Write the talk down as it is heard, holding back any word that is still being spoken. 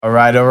All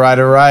right.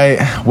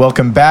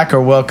 Welcome back,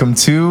 or welcome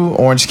to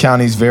Orange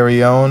County's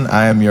very own.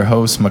 I am your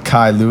host,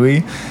 Makai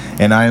Louie,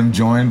 and I am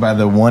joined by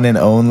the one and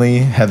only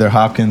Heather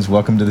Hopkins.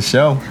 Welcome to the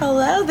show.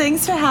 Hello,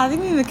 thanks for having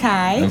me,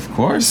 Makai. Of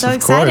course,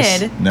 I'm so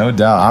excited. No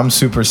doubt. I'm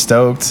super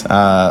stoked.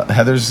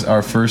 Heather's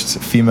our first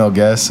female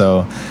guest,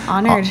 so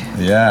honored.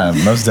 Yeah,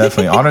 most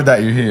definitely. Honored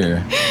that you're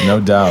here, no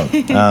doubt.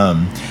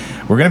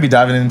 We're going to be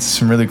diving into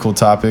some really cool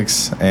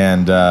topics,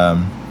 and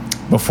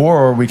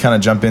before we kind of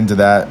jump into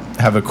that,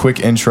 have a quick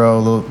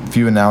intro, a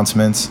few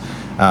announcements.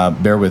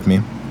 Bear with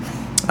me.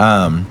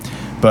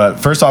 But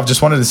first off,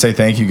 just wanted to say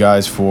thank you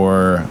guys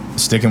for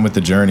sticking with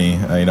the journey.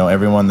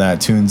 Everyone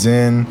that tunes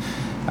in,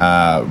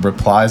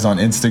 replies on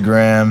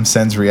Instagram,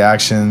 sends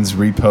reactions,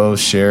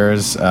 reposts,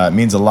 shares. It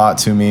means a lot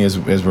to me as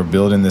we're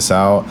building this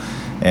out.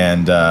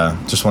 And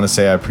just want to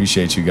say I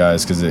appreciate you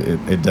guys because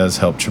it does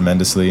help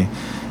tremendously.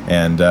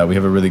 And we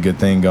have a really good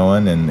thing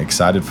going and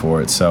excited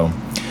for it. So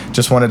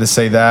just wanted to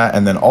say that.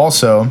 And then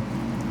also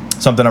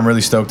something I'm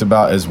really stoked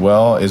about as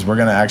well is we're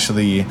going to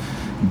actually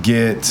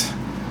get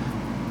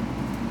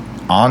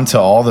onto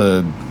all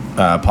the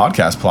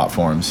podcast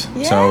platforms.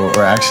 Yes. So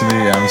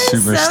I'm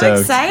super stoked. So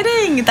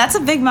exciting. That's a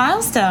big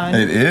milestone.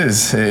 It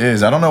is.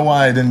 I don't know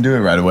why I didn't do it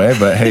right away,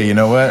 but hey, you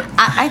know what?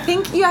 I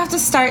think you have to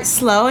start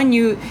slow and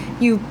you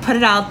put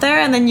it out there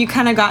and then you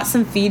kind of got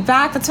some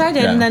feedback. That's what I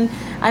did. Yeah. And then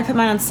I put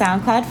mine on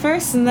SoundCloud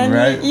first and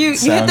then you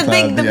hit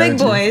the big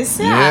boys.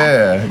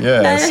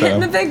 Yeah. Hitting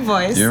the big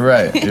boys. You're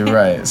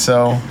right.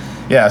 So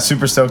yeah,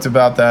 super stoked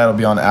about that. It'll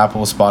be on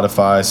Apple,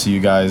 Spotify, so you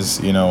guys,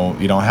 you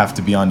don't have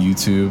to be on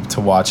YouTube to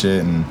watch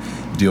it and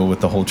deal with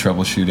the whole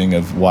troubleshooting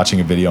of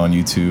watching a video on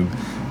YouTube.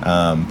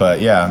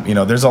 But yeah,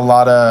 there's a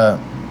lot of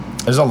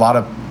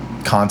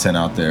content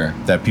out there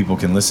that people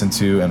can listen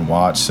to and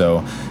watch.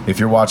 So if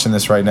you're watching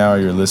this right now or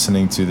you're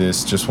listening to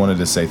this, just wanted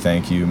to say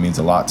thank you. It means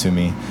a lot to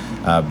me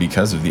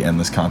because of the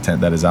endless content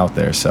that is out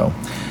there. So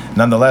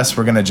nonetheless,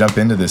 we're going to jump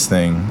into this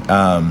thing.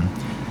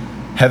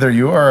 Heather,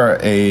 you are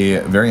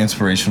a very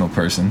inspirational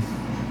person.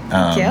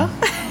 Thank you.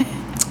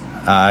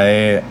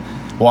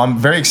 I'm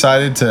very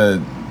excited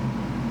to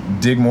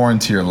dig more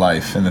into your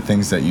life and the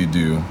things that you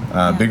do.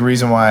 Big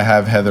reason why I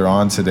have Heather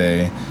on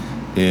today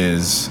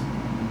is,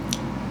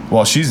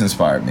 she's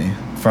inspired me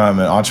from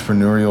an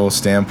entrepreneurial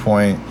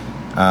standpoint,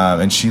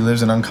 and she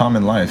lives an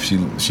uncommon life.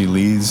 She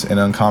leads an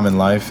uncommon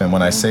life, and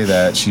when I say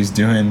that,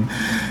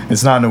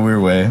 it's not in a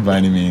weird way by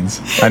any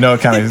means. I know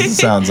it kind of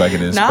sounds like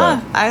it is.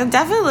 No, I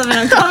definitely live an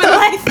uncommon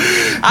life.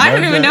 I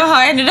don't even know how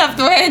I ended up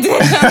the way I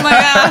did. I'm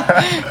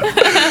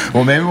like,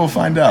 Well, maybe we'll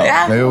find out.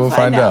 Yeah, maybe we'll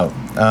find out.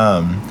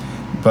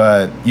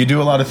 But you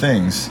do a lot of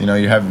things.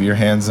 You have your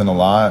hands in a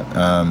lot.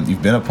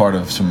 You've been a part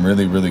of some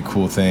really, really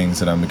cool things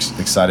that I'm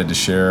excited to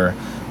share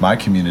my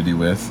community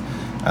with.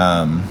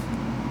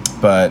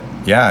 But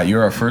yeah,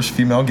 you're our first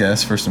female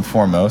guest, first and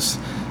foremost.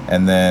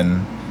 And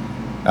then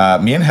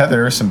me and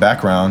Heather, some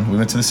background. We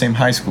went to the same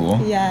high school.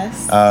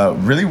 Yes.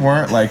 Really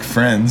weren't like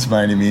friends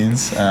by any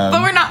means.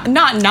 But we're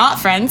not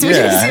friends.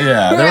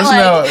 Yeah. There was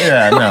no.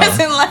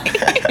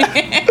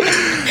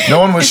 No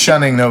one was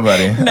shunning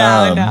nobody.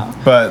 No.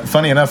 But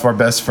funny enough, our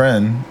best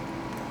friend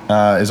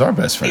is our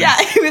best friend. Yeah,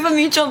 we have a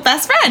mutual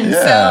best friend.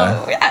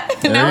 Yeah. So yeah,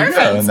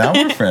 Now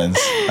we're friends.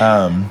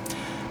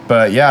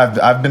 But yeah,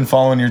 I've been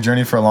following your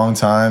journey for a long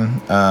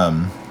time,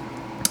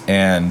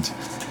 and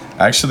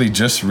actually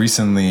just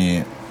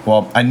recently.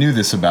 I knew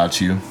this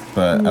about you,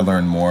 but I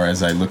learned more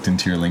as I looked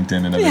into your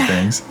LinkedIn and other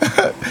things.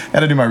 Had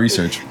to do my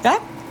research. Yeah.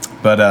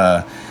 But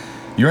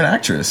you're an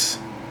actress.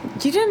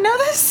 You didn't know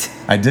this?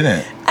 I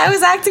didn't. I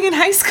was acting in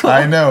high school.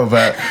 I know,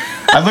 but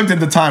I looked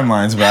at the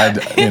timelines,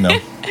 but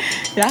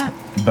Yeah.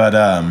 But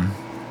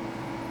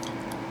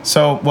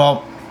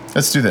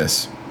let's do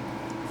this.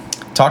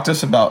 Talk to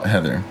us about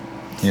Heather.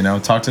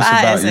 Talk to us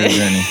about your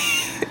journey.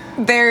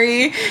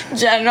 Very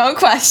general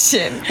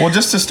question. Well,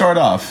 just to start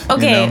off.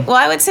 Okay, well,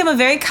 I would say I'm a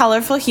very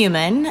colorful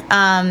human.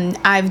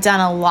 I've done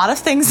a lot of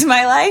things in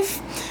my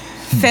life,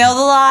 failed a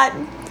lot,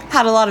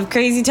 had a lot of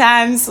crazy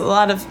times,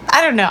 I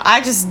don't know.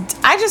 I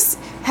just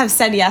have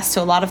said yes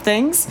to a lot of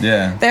things.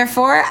 Yeah.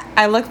 Therefore,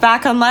 I look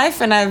back on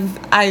life and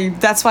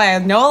that's why I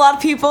know a lot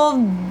of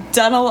people,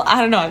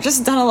 I've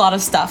just done a lot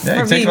of stuff. Yeah,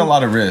 you've taken a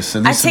lot of risks,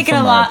 at least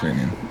from my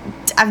opinion.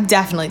 I've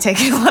definitely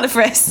taken a lot of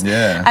risks.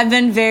 Yeah. I've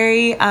been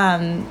very,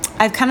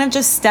 I've kind of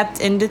just stepped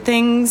into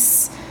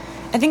things.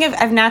 I think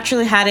I've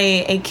naturally had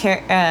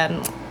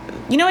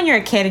when you're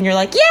a kid and you're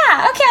like,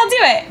 yeah, okay, I'll do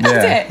it.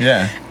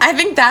 Yeah. I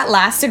think that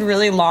lasted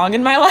really long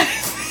in my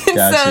life. And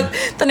gotcha.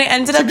 So then I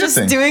ended up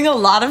just doing a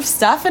lot of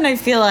stuff, and I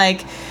feel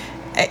like,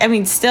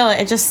 still,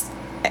 I just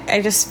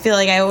feel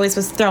like I always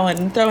was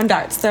throwing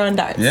darts.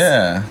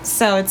 Yeah.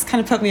 So it's kind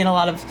of put me in a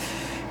lot of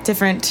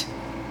different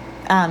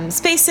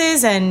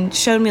spaces and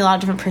showed me a lot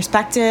of different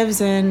perspectives,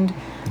 and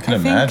I can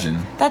imagine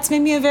that's made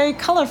me a very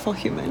colorful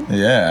human.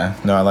 Yeah,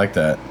 no, I like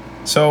that.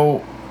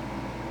 So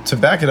to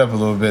back it up a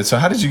little bit, so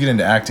how did you get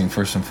into acting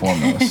first and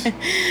foremost?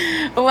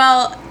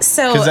 Well,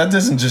 so Because that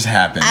doesn't just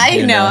happen. I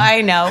you know.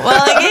 Well,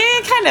 like,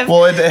 it kind of.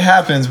 Well, it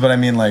happens, but I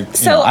mean, like, you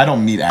So, know, I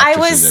don't meet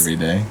actresses was- every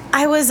day.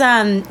 I was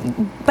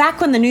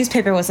back when the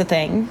newspaper was a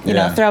thing, you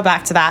know, Yeah.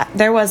 throwback to that.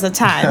 There was a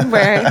time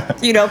where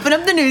you'd open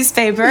up the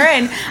newspaper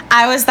and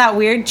I was that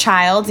weird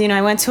child. You know,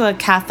 I went to a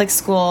Catholic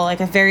school, like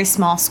a very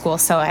small school,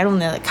 so I don't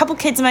know, like a couple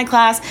kids in my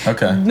class.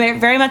 Okay.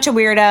 Very much a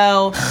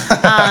weirdo.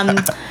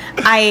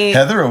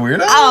 Heather, a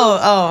weirdo?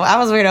 Oh, I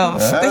was a weirdo.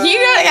 You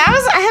know,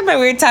 I had my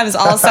weird times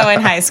also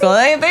in high school.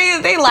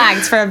 They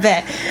lagged for a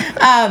bit.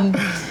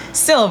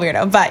 Still a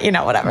weirdo, but you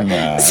know, whatever.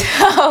 Nah.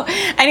 So,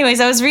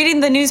 anyways, I was reading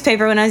the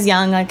newspaper when I was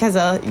young, like I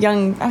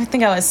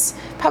think I was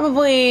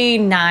probably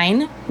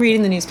 9,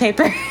 reading the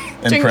newspaper.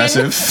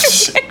 Impressive.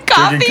 Drinking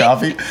coffee. Drinking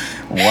coffee?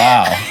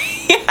 Wow.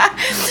 Yeah.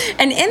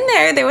 And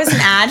in there was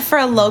an ad for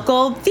a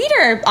local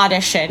theater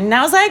audition. And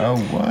I was like, Oh,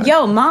 what?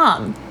 yo,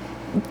 Mom,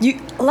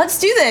 let's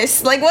do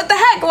this. Like, what the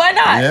heck? Why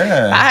not?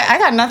 Yeah. I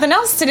got nothing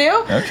else to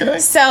do. Okay.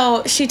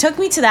 So she took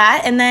me to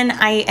that, and then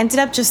I ended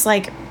up just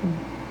like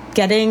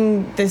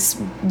getting this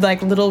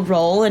like little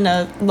role in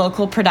a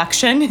local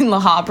production in La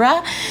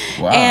Habra.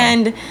 Wow.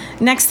 And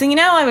next thing you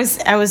know, I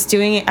was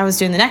doing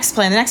the next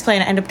play, and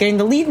I ended up getting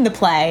the lead in the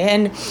play.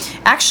 And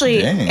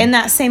actually, Dang. in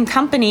that same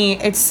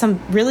company, it's some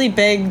really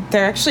big.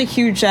 They're actually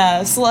huge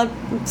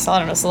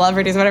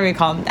celebrities, whatever you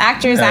call them,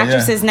 actors, Yeah,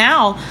 actresses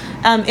now.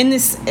 In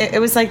this, it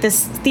was like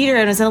this theater,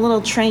 and it was in a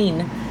little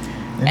train.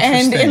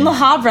 And in La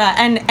Habra,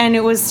 and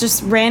it was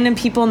just random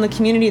people in the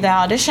community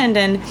that auditioned,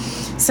 and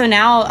so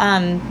now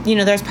you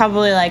know, there's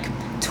probably like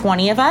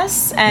 20 of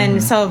us,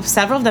 and so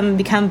several of them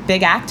become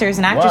big actors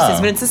and actresses. Wow.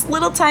 But it's this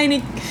little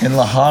tiny In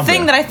La Habra.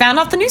 thing that I found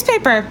off the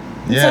newspaper.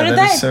 Yeah, so did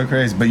that they. is so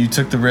crazy. But you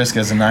took the risk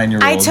as a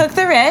 9-year-old. I took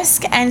the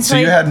risk, and so So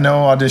you had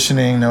no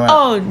auditioning, no.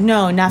 oh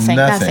no, nothing.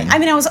 I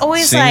mean, I was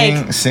always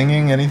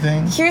singing,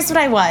 anything. Here's what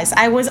I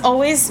was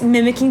always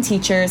mimicking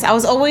teachers. I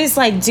was always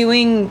like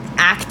doing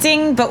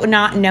acting, but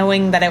not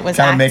knowing that it was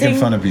Kind of acting.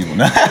 making fun of people.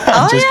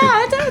 Oh Just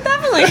yeah,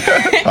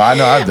 definitely. Oh, I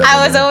know. I've done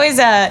I was that. always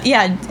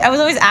I was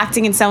always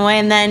acting in some way,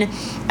 and then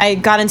I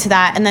got into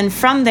that, and then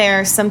from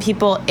there, some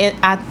people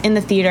in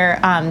the theater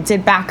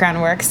did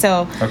background work.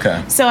 So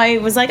Okay. so I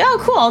was like, oh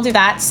cool, I'll do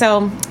that.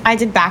 So I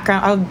did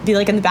background. I would be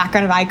like in the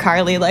background of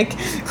iCarly, like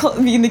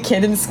being the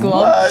kid in school.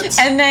 What?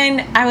 And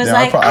then I was Yeah,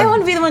 like, I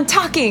want to be the one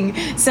talking.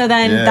 So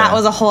then Yeah. that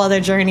was a whole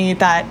other journey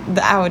that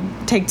I would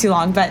take too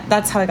long. But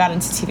that's how I got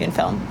into TV and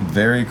film.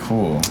 Very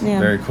cool. Yeah.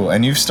 Very cool.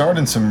 And you've starred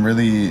in some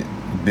really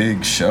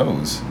big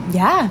shows.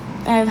 Yeah,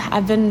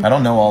 I've been. I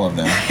don't know all of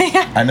them.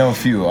 I know a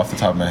few off the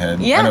top of my head.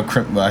 Yeah.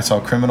 I know. I saw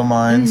Criminal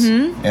Minds,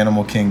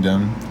 Animal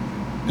Kingdom.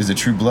 Is it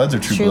True Bloods or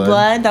True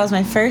Blood. That was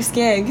my first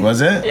gig.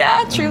 Was it?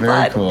 Yeah, True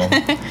Very Blood. cool.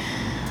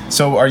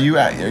 So are you?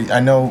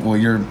 I know. Well,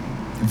 you're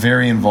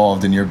very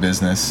involved in your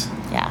business.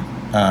 Yeah.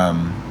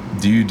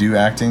 Do you do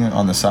acting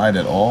on the side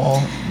at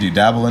all? Do you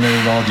dabble in it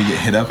at all? Do you get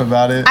hit up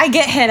about it? I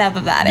get hit up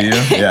about it. Do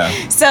you? Yeah.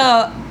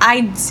 So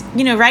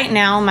right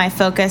now my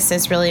focus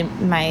is really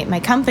my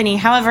company.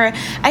 However,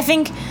 I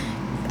think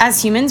as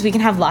humans we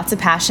can have lots of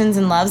passions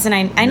and loves, and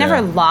I never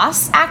Yeah.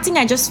 lost acting.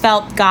 I just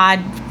felt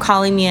God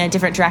calling me in a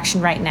different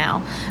direction right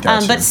now.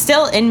 Gotcha. But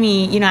still in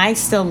me, you know, I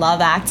still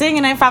love acting,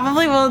 and I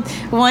probably will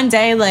one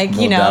day, like,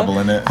 you know, dabble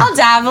in it. I'll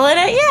dabble in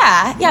it.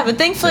 Yeah. But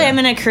thankfully Yeah. I'm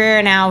in a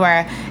career now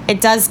where it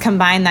does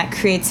combine that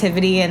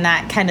creativity and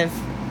that kind of,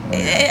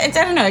 I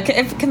don't know,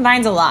 it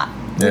combines a lot,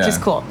 which is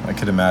cool. I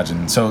could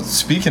imagine. So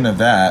speaking of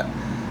that,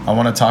 I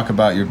want to talk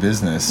about your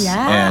business.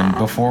 Yeah. And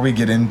before we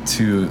get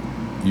into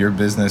your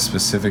business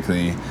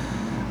specifically,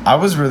 I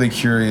was really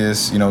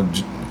curious, you know,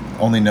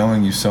 only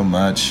knowing you so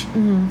much,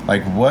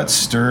 like what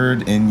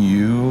stirred in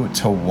you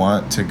to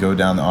want to go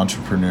down the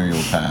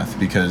entrepreneurial path?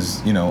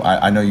 Because, you know,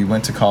 I know you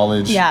went to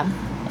college. Yeah.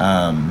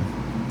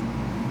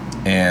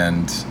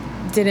 And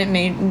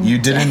you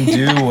didn't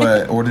do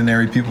what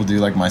ordinary people do,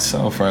 like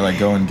myself, right? Like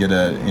go and get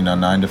a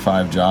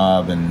 9-to-5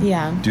 job and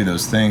Yeah. do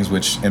those things,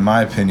 which in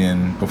my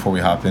opinion, before we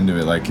hop into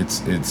it, like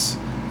it's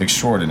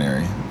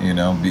extraordinary, you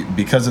know,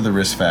 because of the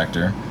risk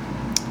factor,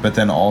 but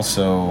then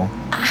also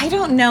I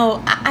don't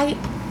know.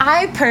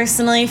 I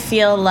personally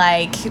feel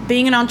like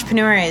being an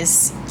entrepreneur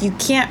is, you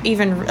can't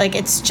even, like,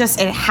 it's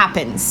just, it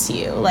happens to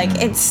you. Like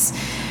that's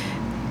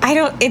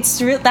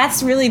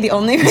really the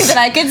only way that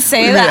I could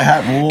say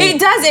that. It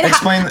does.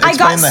 Explain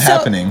the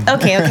happening.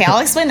 Okay, I'll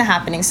explain the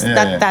happenings.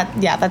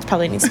 That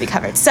probably needs to be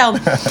covered. So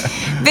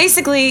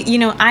basically, you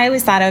know, I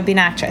always thought I would be an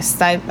actress.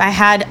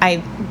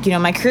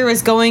 My career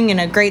was going in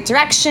a great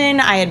direction.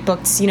 I had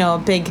booked, you know, a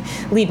big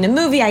lead in a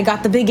movie. I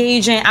got the big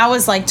agent. I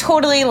was like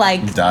totally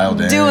like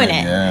dialed in, doing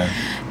it. Yeah.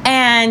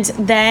 And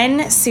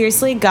then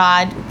seriously,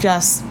 God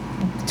just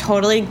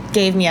totally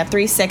gave me a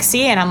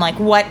 360, and I'm like,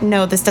 what?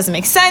 No, this doesn't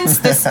make sense.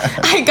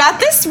 I got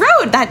this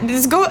road that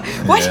is what?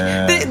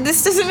 Yeah.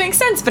 This doesn't make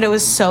sense. But it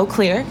was so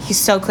clear. He's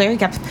so clear. He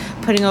kept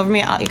putting over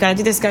me, oh, you gotta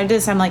do this, gotta do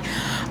this. I'm like,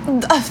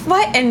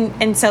 what?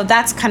 And so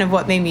that's kind of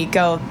what made me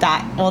go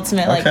that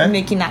ultimate, like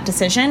making that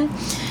decision.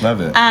 Love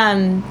it.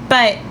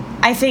 But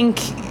I think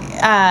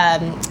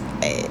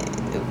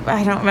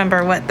I don't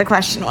remember what the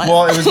question was.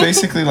 Well, it was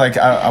basically like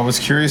I was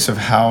curious of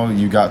how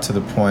you got to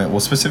the point. Well,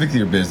 specifically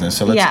your business.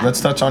 So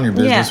let's touch on your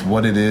business,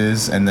 what it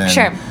is, and then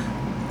sure.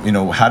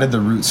 How did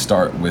the roots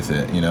start with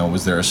it?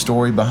 Was there a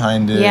story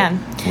behind it? Yeah.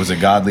 Was it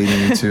God leading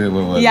you to it?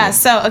 What was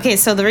it?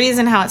 So the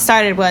reason how it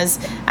started was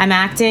I'm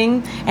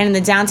acting, and in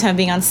the downtime of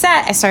being on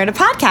set, I started a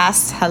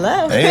podcast.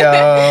 Hello. Hey,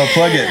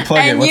 plug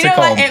it. What's it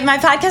called? My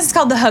podcast is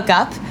called The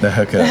Hookup. The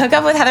Hookup. The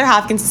Hookup with Heather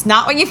Hopkins. It's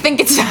not what you think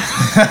it's.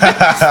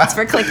 It's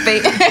for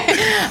clickbait.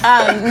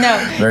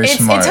 No, Very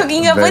smart. It's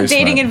hooking up Very with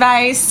dating smart.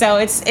 advice. So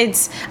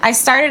it's. I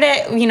started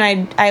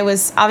it. I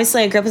was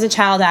obviously I grew up as a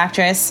child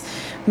actress.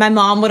 My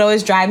mom would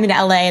always drive me to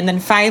LA, and then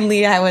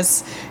finally I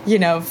was, I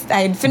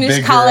had finished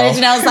Big college, girl.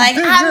 and I was like,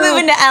 Big I'm girl.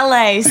 moving to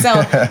LA.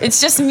 So it's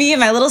just me in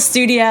my little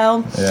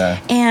studio. Yeah.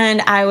 And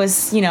I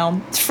was,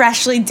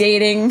 freshly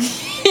dating,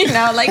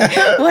 like,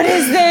 what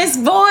is this,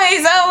 boys?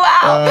 Oh,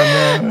 wow.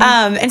 Oh, no.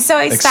 And so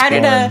I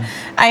started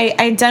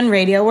I'd done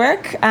radio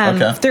work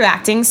Okay. through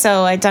acting,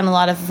 so I'd done a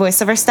lot of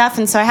voiceover stuff,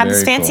 and so I had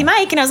this Very fancy cool.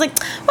 mic, and I was like,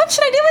 what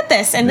should I do with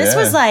this? And this Yeah.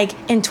 was like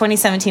in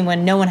 2017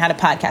 when no one had a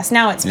podcast.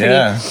 Now it's pretty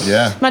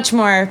Yeah. much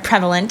more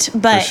prevalent,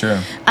 but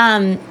For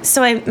sure.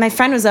 so my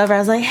friend was over. I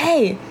was like,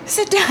 hey,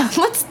 sit down,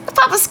 let's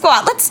pop a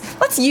squat,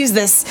 let's use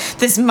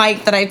this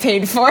mic that I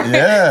paid for.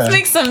 Yeah.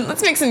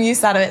 let's make some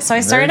use out of it. So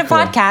I started Very a cool.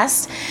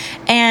 podcast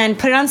and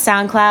put it on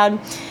SoundCloud,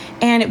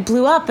 and it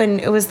blew up, and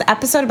it was the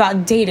episode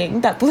about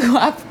dating that blew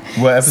up.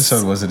 What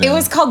episode was it in? It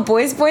was called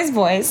Boys, Boys,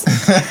 Boys.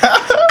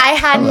 I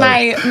had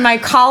my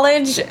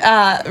college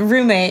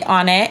roommate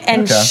on it,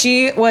 and Okay.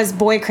 she was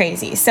boy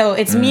crazy. So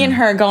it's me and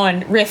her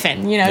going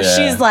riffing. Yeah.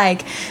 She's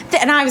like,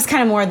 and I was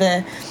kind of more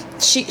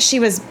she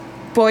was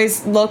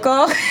boys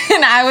local,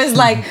 and I was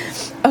like,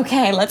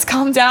 okay, let's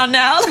calm down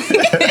now.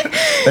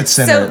 Let's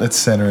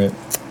center it.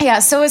 Yeah,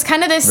 so it was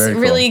kind of this Very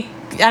cool. really,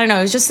 I don't know,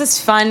 it was just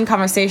this fun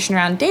conversation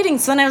around dating.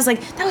 So then I was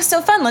like, that was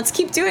so fun, let's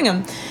keep doing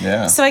them.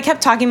 Yeah. So I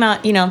kept talking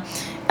about,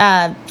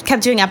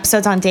 kept doing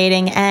episodes on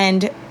dating,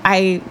 and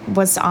I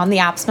was on the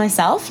apps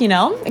myself,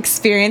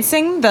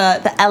 experiencing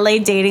the LA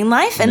dating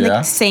life, and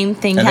the same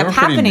thing and kept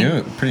they were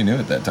happening. pretty new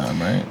at that time,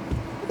 right?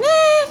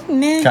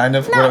 Meh, Kind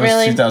of. Not What, it was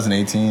really.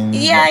 2018?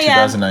 Yeah,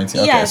 yeah.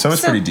 2019. Okay, Yeah, so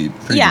it's so- pretty deep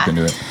yeah.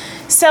 into it.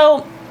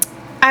 So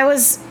I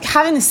was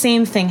having the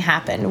same thing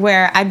happen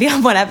where I'd be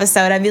on one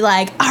episode, I'd be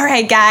like, all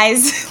right,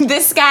 guys,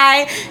 this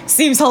guy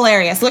seems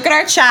hilarious. Look at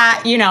our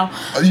chat,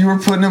 Oh, you were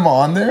putting him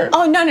on there?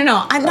 Oh, no.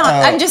 I'm not.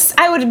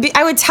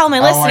 I would tell my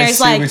I listeners,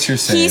 see like, what you're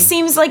saying. he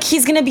seems like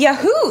he's going to be a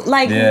hoot.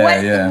 Like, Yeah,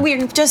 what? yeah.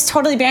 We're just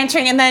totally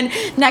bantering. And then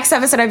next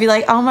episode, I'd be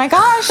like, oh my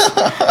gosh,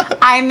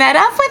 I met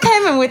up with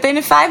him, and within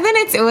 5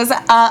 minutes, it was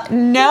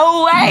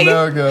no way.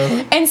 No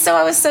go. And so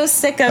I was so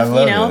sick of, I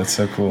love it. That's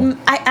so cool.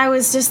 I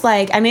was just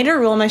like, I made a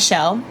rule on my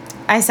show.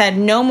 I said,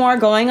 no more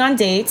going on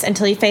dates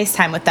until you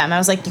FaceTime with them. I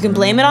was like, you can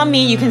blame it on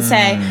me. You can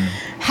say,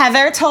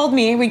 Heather told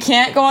me we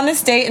can't go on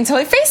this date until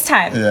we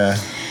FaceTime. Yeah.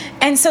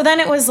 And so then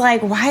it was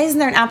like, why isn't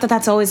there an app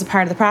that's always a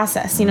part of the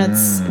process?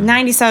 It's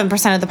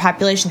 97% of the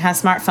population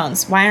has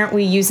smartphones. Why aren't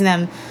we using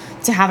them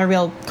to have a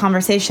real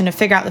conversation to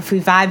figure out if we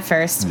vibe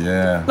first?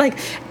 Yeah.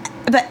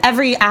 But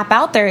every app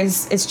out there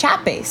is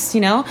chat based,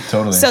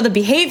 Totally. So the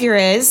behavior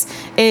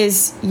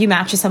is you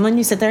match with someone,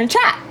 you sit there and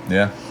chat.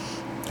 Yeah.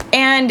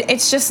 And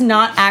it's just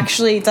not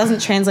actually, it doesn't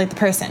translate the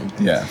person.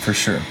 Yeah, for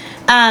sure.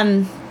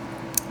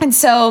 And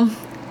so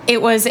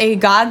it was a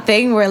God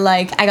thing where,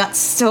 like, I got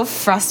so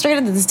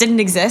frustrated that this didn't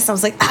exist. I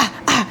was like,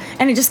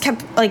 and it just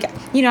kept, like,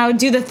 I would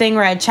do the thing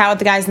where I'd chat with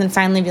the guys and then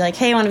finally be like,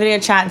 hey, I want a video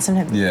chat? And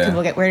sometimes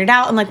people get weirded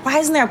out. I'm like, why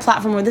isn't there a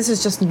platform where this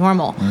is just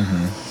normal?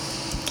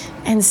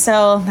 Mm-hmm. And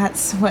so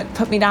that's what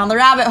put me down the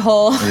rabbit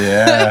hole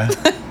Yeah.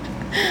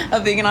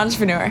 of being an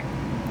entrepreneur.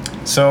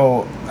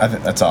 So I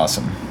think that's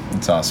awesome.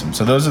 That's awesome.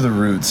 So those are the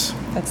roots.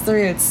 That's the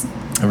roots.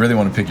 I really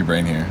want to pick your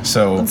brain here.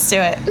 So Let's do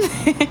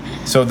it.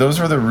 So those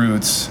were the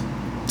roots.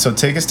 So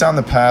take us down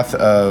the path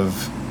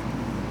of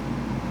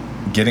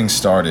getting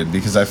started,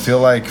 because I feel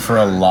like for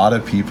a lot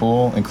of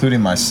people, including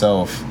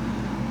myself,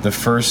 the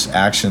first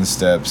action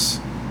steps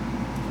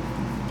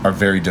are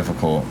very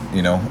difficult,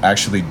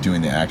 actually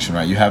doing the action,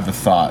 right? You have the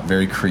thought,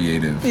 very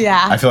creative.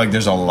 Yeah. I feel like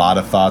there's a lot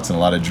of thoughts and a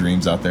lot of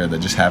dreams out there that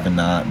just have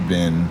not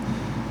been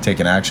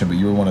taken action, but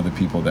you were one of the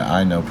people that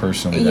I know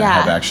personally that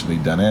have actually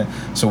done it.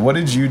 So what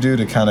did you do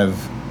to kind of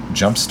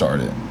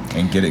jumpstart it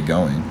and get it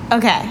going?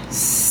 Okay,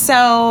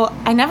 so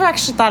I never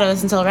actually thought of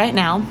this until right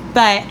now,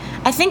 but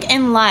I think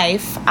in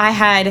life I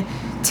had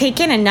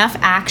taken enough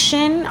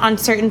action on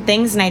certain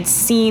things, and I'd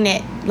seen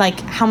it, like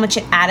how much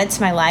it added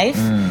to my life,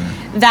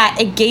 that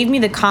it gave me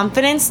the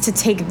confidence to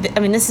take,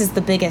 this is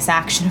the biggest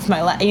action of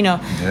my life,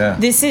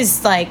 This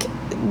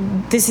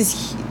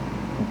is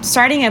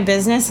starting a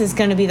business is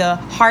going to be the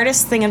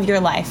hardest thing of your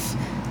life.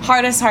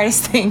 Hardest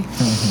thing.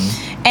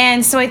 Mm-hmm.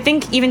 And so I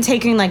think even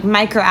taking like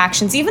micro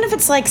actions, even if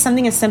it's like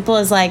something as simple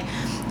as like,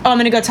 oh, I'm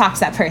going to go talk to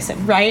that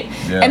person, right?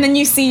 Yeah. And then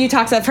you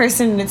talk to that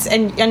person,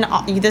 and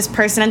this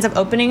person ends up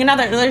opening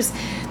another.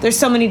 There's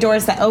so many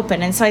doors that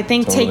open. And so I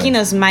think taking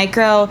those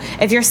micro,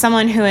 if you're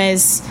someone who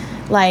is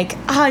like,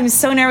 oh, I'm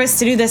so nervous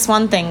to do this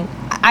one thing,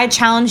 I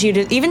challenge you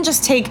to even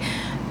just take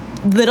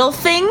little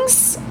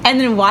things and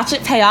then watch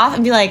it pay off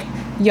and be like,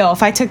 yo,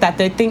 if I took that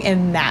big thing,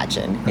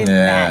 imagine.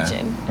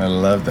 I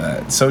love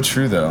that. It's so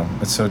true, though.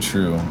 It's so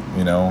true.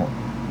 You know,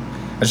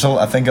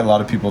 I think a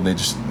lot of people, they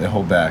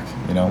hold back,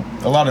 you know,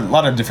 a lot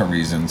of different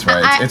reasons,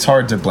 right? It's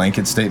hard to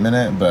blanket statement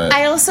it, but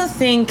I also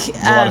think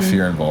there's a lot of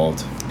fear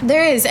involved.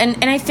 There is.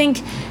 And I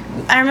think,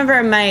 I remember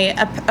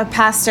a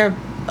pastor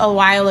a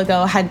while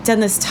ago had done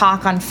this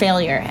talk on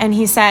failure, and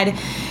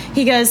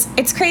he goes,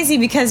 it's crazy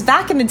because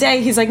back in the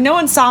day, he's like, no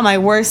one saw my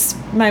worst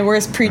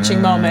preaching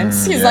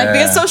moments. He's like,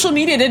 because social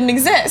media didn't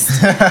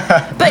exist.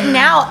 But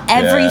now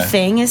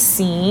everything is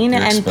seen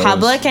and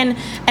public, and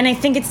I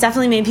think it's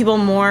definitely made people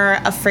more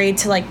afraid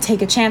to like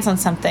take a chance on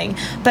something.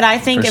 But I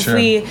think if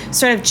we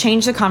sort of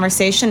change the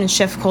conversation and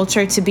shift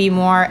culture to be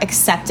more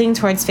accepting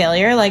towards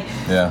failure, like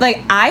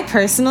I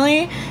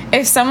personally,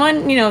 if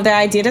someone, you know, their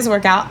idea doesn't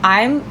work out,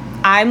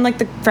 I'm like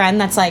the friend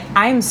that's like,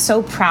 I'm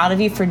so proud of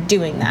you for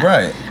doing that.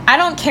 Right. I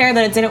don't care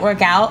that it didn't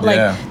work out.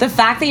 Like the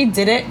fact that you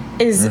did it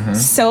is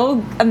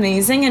so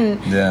amazing,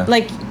 and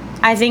like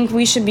I think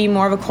we should be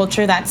more of a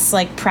culture that's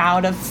like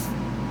proud of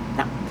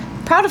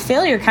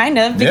failure, kind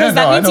of, because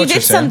that means you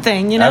did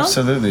something, you know?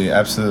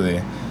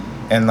 Absolutely.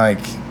 And like,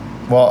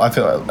 well, I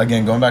feel,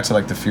 again, going back to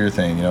like the fear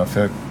thing, you know, I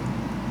feel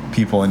like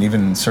people, and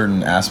even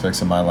certain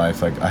aspects of my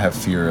life, like I have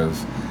fear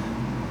of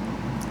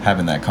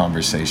having that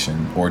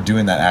conversation or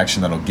doing that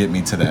action that'll get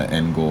me to that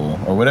end goal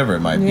or whatever it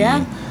might be.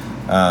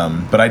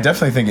 But I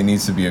definitely think it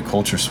needs to be a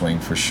culture swing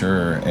for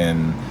sure,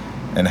 and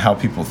how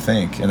people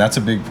think. And that's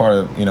a big part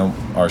of, you know,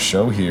 our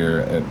show here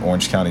at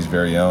Orange County's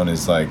very own,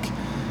 is like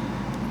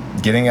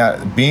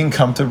being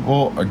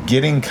comfortable or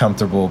getting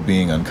comfortable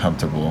being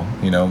uncomfortable,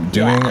 you know,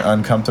 doing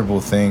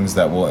uncomfortable things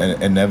that will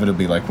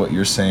inevitably, like what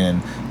you're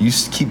saying, you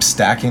keep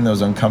stacking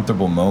those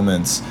uncomfortable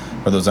moments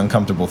or those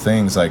uncomfortable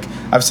things. Like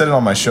I've said it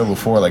on my show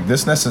before, like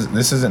this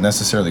isn't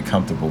necessarily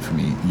comfortable for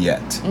me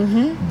yet,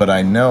 but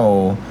I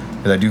know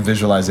that I do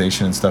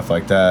visualization and stuff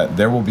like that,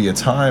 there will be a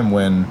time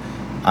when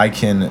I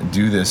can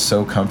do this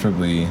so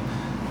comfortably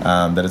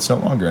that it's no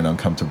longer an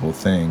uncomfortable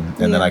thing,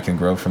 and then I can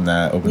grow from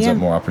that. Opens up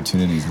more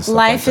opportunities and stuff.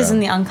 Life like is in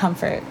the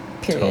uncomfort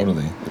period.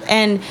 Totally.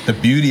 And the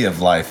beauty of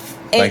life,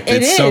 like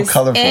it's so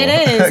colorful. It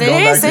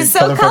is. It's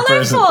so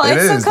colorful.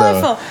 It's so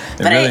colorful.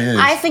 But really is.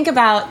 I think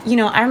about, you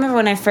know, I remember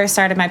when I first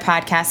started my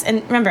podcast,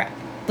 and remember,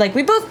 like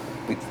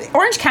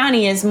Orange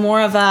County is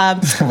more of a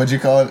what'd you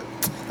call it?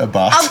 A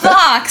box. A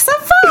box.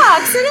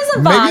 It is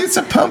a box. Maybe it's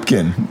a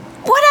pumpkin.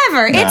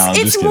 Whatever.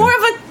 It's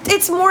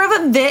more of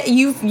a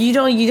you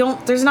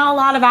don't there's not a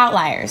lot of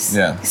outliers.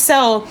 Yeah.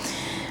 So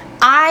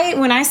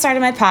when I started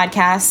my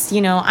podcast,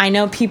 you know, I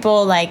know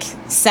people like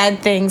said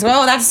things,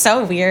 oh, that's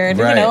so weird,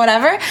 you know,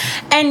 whatever.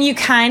 And you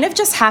kind of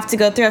just have to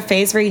go through a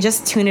phase where you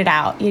just tune it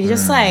out. You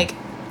just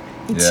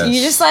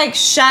you just like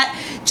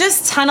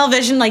just tunnel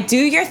vision, like do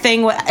your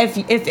thing. If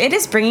it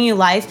is bringing you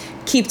life,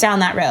 keep down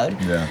that road.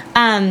 Yeah.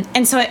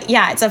 And so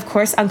it's of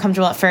course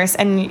uncomfortable at first,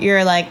 and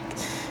you're like,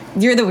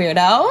 you're the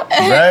weirdo.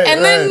 Right.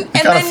 And then you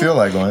kind of feel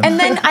like one. And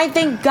then I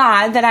thank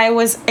God that I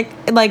was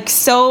like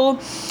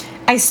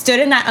I stood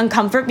in that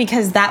uncomfort,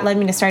 because that led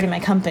me to starting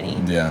my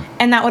company. Yeah.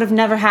 And that would have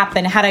never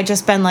happened had I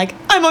just been like,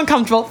 I'm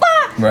uncomfortable.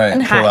 Right.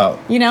 And pull out.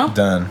 You know?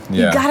 Done.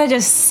 Yeah. You gotta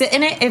just sit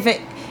in it.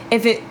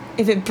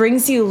 If it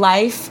brings you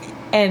life,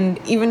 and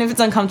even if it's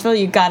uncomfortable,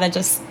 you gotta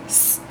just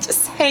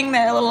hang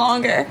there a little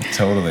longer.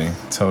 Totally.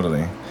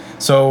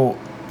 So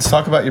let's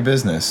talk about your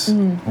business.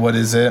 What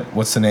is it?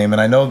 What's the name?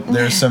 And I know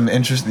there's some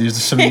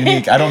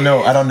unique. I don't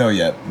know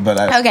yet, but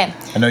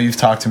I know you've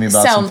talked to me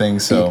about some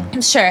things. So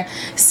sure.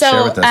 So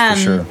share with us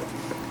for sure.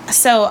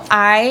 So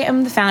I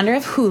am the founder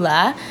of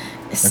Hula.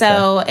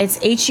 So it's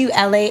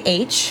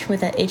HULAH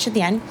with an H at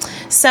the end.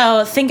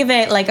 So think of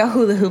it like a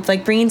hula hoop,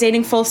 like bringing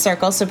dating full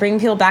circle. So bringing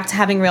people back to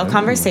having real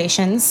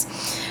conversations.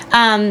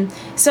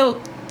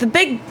 So the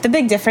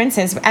big difference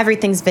is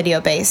everything's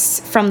video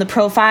based, from the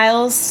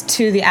profiles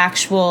to the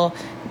actual,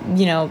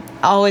 you know,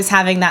 always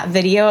having that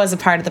video as a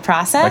part of the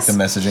process. Like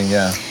the messaging,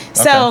 yeah.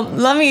 So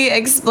let me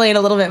explain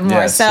a little bit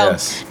more.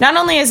 Not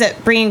only is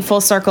it bringing full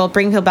circle,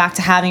 bringing people back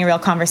to having a real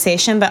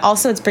conversation, but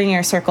also it's bringing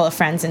your circle of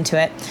friends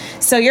into it.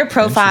 So your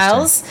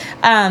profiles,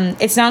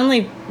 it's not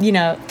only, you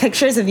know,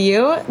 pictures of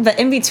you, but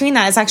in between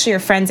that, it's actually your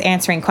friends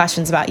answering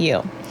questions about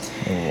you.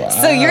 Wow.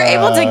 So you're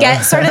able to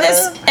get sort of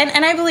this,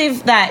 and I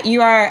believe that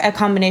you are a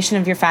combination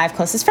of your 5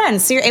 closest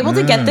friends. So you're able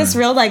to get this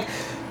real, like,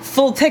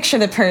 full picture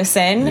of the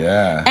person.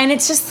 Yeah. And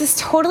it's just this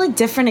totally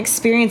different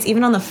experience,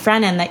 even on the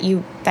front end, that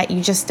you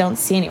just don't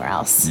see anywhere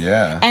else.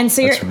 Yeah. And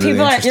so your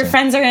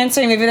friends are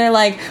answering. Maybe they're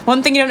like,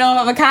 one thing you don't know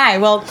about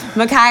Makai. Well,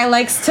 Makai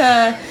likes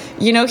to,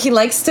 he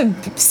likes to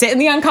sit in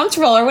the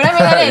uncomfortable or whatever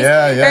that is.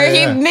 Or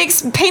he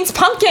paints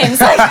pumpkins.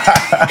 Like,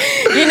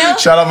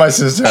 Shout out my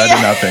sister. I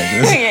do not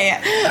paint this.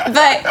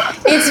 But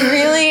it's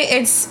really,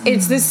 it's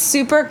this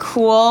super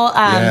cool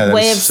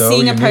way of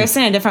seeing a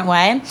person in a different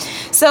way.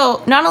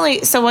 So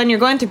so when you're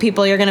going through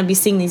people, you're going to be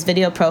seeing these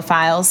video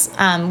profiles,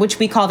 which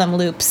we call them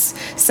loops.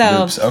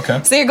 So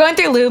you're going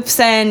through loops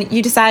and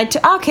you decide to,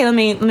 let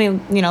me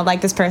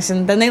like this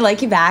person. Then they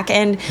like you back.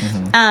 And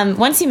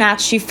once you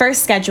match, you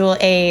first schedule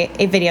a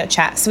video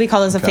chat. So we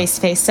call those a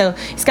face-to-face. So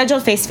you schedule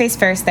a face-to-face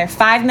first. They're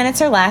 5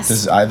 minutes or less. This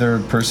is either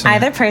person?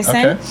 Either person.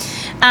 Okay.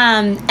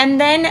 And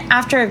then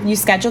after you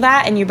schedule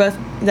that and you're both,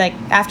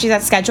 after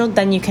that's scheduled,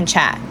 then you can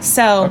chat.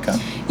 So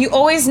you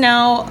always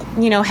know,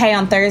 hey,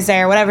 on Thursday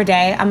or whatever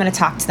day, I'm going to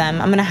talk to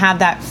them. I'm going to have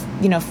that,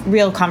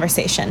 real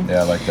conversation.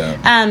 Yeah, I like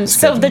that.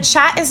 So the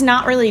chat is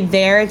not really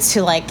there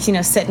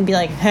to sit and be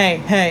like,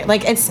 hey.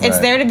 Like it's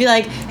there to be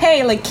like,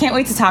 hey, can't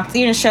wait to talk to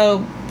you,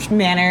 show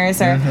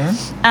manners or,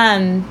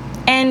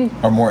 and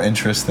or more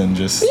interest than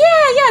just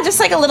just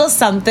like a little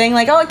something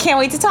like, I can't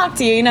wait to talk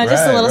to you,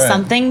 just a little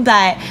something.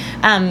 But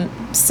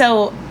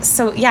so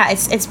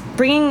it's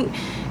bringing.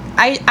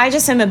 I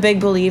just am a big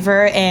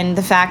believer in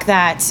the fact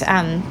that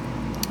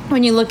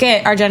when you look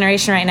at our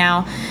generation right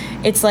now,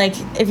 it's like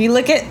if you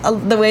look at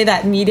the way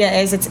that media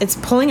is, it's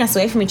pulling us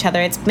away from each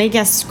other. It's making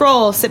us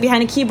scroll, sit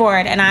behind a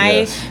keyboard, and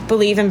I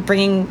believe in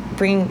bringing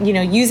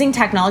using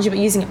technology, but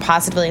using it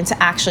positively and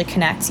to actually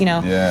connect.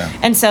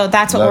 And so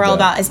that's what we're all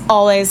about, is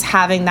always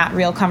having that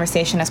real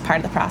conversation as part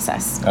of the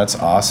process. That's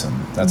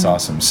awesome. That's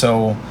awesome.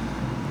 So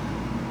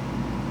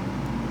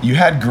you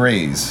had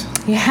Graze.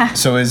 Yeah.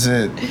 So is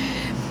it?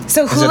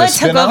 So Hula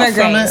took over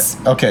Graze.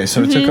 Okay,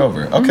 so it took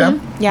over. Okay.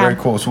 Yeah. Very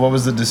cool. So what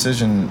was the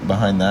decision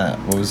behind that?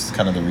 What was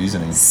kind of the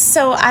reasoning?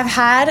 So I've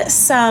had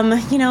some,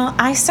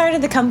 I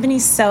started the company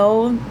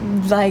so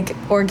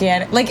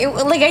organic. Like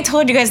I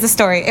told you guys the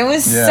story. It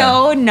was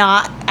so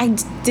not, I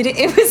did it.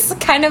 It was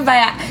kind of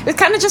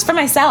just for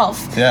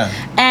myself. Yeah.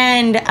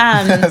 And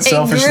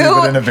selfishly, it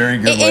grew, but in a very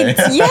good way.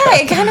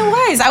 It kind of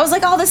was. I was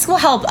like, this will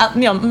help.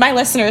 My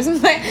listeners,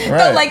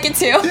 they'll like it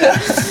too.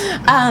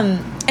 Yeah.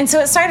 And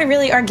so it started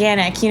really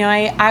organic.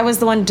 I was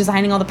the one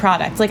designing all the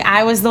products.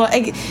 I was the one.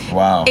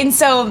 Wow. And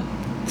so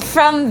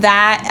from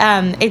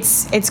that,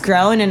 it's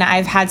grown, and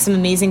I've had some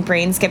amazing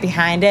brains get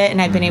behind it,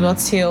 and I've been able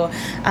to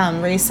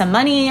raise some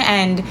money.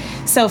 And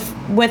so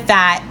with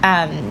that,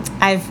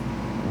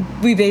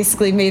 we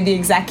basically made the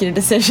executive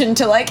decision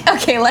to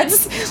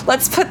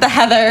let's put the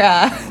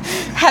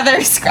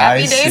Heather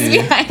scrappy days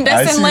behind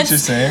us, and let's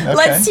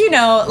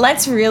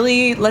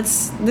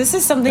this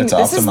is something,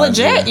 this is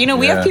legit.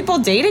 We have people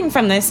dating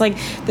from this.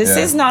 This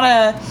is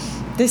not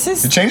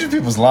you're changing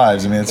people's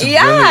lives. I mean, it's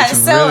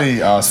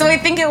really awesome. So I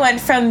think it went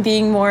from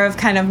being more of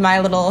kind of my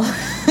little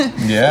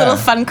little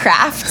fun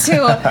craft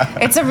to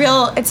it's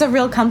a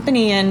real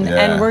company,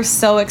 and we're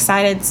so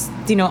excited,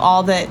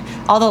 all the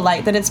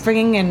light that it's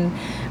bringing,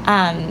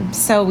 and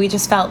so we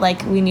just felt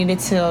like we needed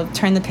to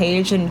turn the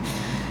page and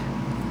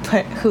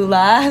put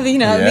Hula,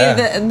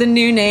 the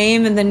new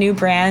name and the new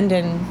brand,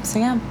 and so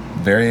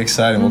Very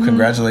exciting. Well,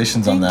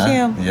 congratulations on that.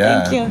 Thank you.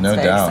 Yeah, Thank you. No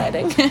it's doubt.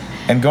 Very exciting.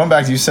 And going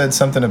back, you said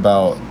something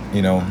about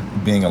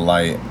being a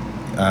light.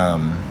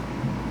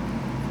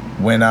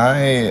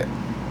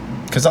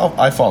 Because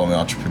I follow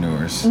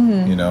entrepreneurs.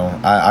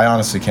 I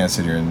honestly can't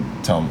sit here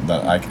and tell them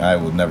that I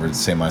would never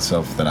say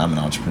myself that I'm an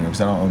entrepreneur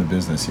because I don't own a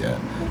business yet.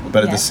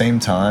 But at the same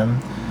time,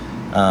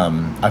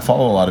 I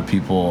follow a lot of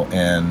people,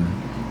 and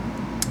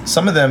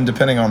some of them,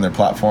 depending on their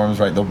platforms,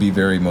 right, they'll be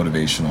very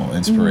motivational,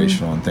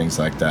 inspirational, and things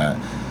like that.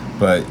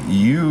 But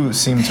you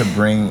seem to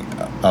bring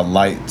a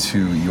light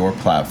to your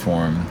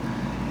platform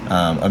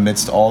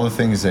amidst all the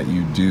things that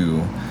you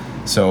do.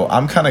 So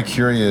I'm kind of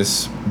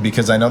curious,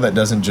 because I know that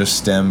doesn't just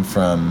stem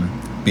from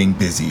being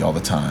busy all the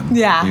time.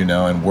 Yeah.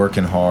 And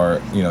working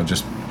hard,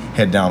 just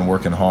head down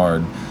working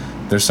hard.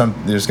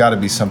 There's got to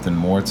be something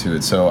more to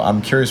it. So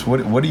I'm curious,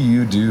 what do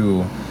you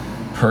do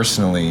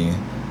personally,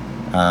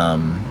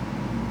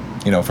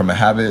 from a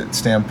habit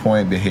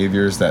standpoint,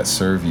 behaviors that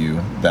serve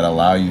you, that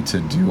allow you to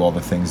do all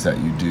the things that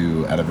you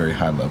do at a very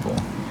high level?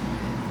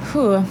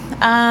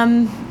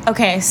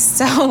 Okay,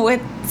 so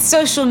with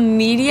social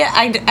media,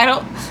 I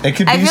don't. It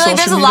could be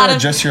social media or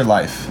just your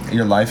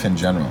life in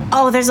general.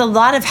 Oh, there's a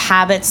lot of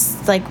habits,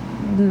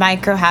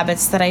 micro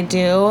habits that I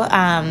do.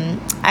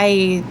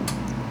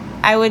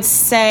 I would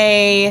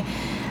say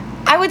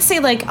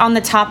on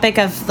the topic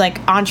of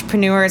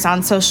entrepreneurs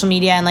on social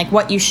media and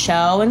what you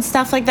show and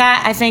stuff like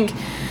that, I think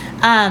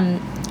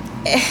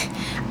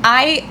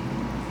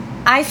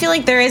I feel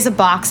like there is a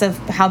box of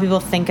how people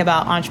think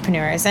about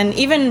entrepreneurs, and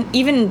even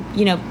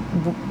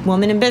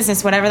women in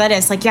business, whatever that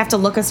is. You have to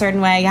look a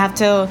certain way, you have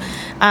to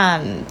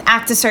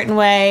act a certain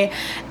way,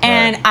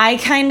 and I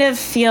kind of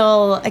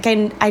feel like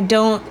I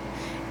don't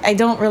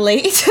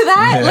relate to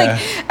that. Yeah.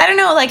 I don't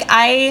know.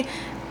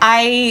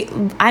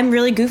 I'm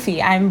really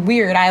goofy. I'm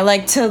weird. I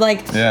like to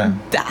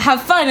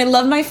have fun. I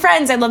love my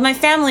friends. I love my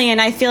family,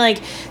 and I feel like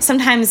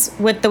sometimes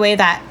with the way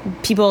that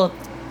people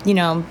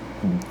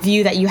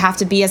view that you have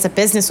to be as a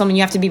businesswoman.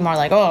 You have to be more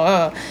like,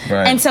 oh.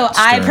 Right. And so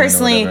Stern I or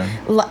personally,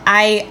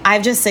 whatever.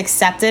 I've just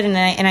accepted,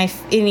 and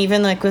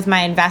even like with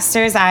my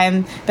investors,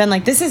 I'm been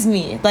like, this is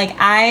me. Like,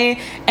 I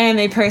am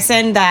a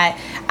person that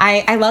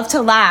I love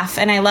to laugh,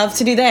 and I love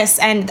to do this,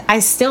 and I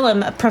still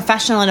am a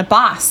professional and a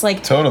boss.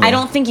 Like, Totally. I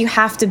don't think you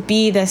have to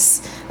be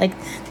this like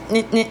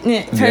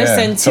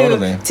person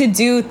totally. to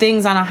do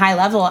things on a high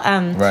level.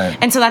 Right.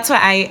 And so that's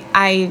why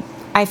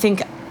I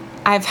think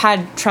I've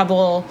had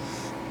trouble,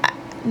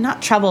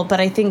 not trouble, but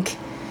I think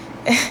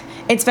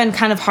it's been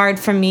kind of hard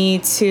for me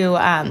to,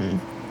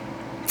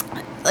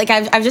 like,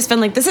 I've just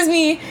been like, this is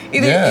me.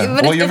 Yeah.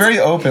 But Well, you're very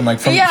open, like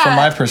from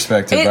my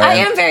perspective. Right? I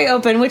am very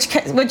open, which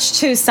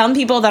to some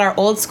people that are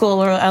old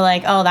school are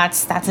like, oh,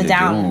 that's a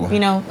down,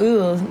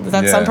 ooh.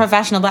 That's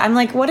unprofessional. But I'm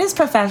like, what is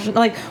professional?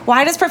 Like,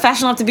 why does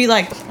professional have to be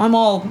like, I'm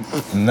all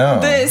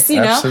this,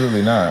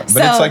 absolutely not.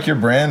 But it's like your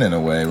brand in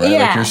a way, right?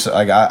 Yeah.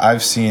 Like you're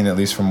I've seen, at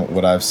least from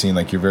what I've seen,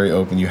 like you're very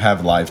open. You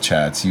have live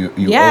chats. You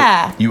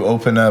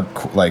open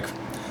up like.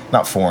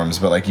 Not forums,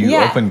 but like you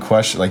open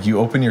question, like you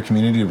open your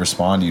community to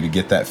respond to you, to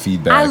get that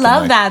feedback. I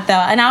love that though,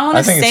 and I want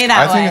to stay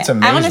that way. I think it's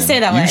amazing. I want to stay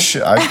that way. You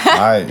should.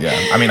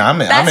 I mean,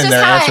 I'm in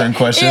there answering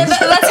questions. Yeah,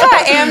 that's how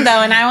I am though,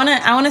 and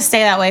I want to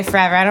stay that way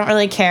forever. I don't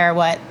really care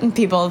what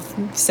people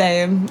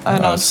say.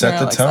 Set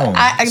the tone.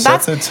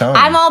 Set the tone.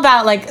 I'm all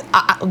about like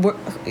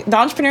the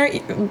entrepreneur.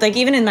 Like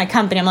even in my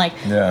company, I'm like,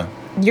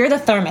 you're the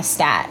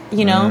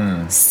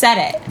thermostat,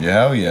 set it. Yeah,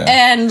 hell yeah.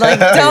 And like,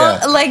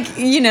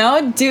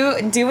 don't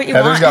do what you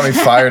Heather's want. got me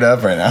fired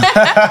up right now.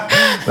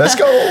 Let's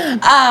go.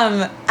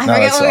 I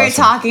forget what we were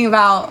talking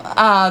about.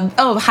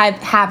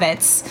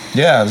 Habits.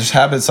 Yeah, there's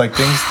habits, like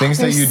things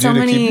that you do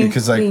to keep,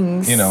 because like,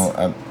 things.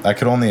 I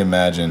could only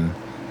imagine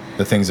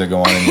the things that go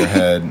on in your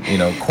head,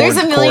 There's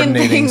a million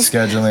coordinating, things.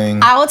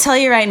 scheduling. I will tell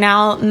you right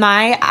now,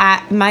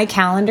 my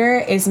calendar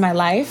is my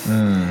life.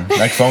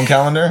 Like phone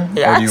calendar?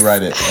 Yes. Or do you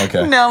write it?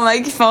 Okay. No,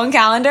 my phone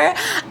calendar.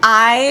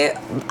 I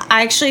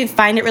actually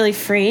find it really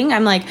freeing.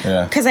 I'm like,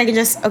 because I can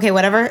just,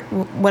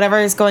 whatever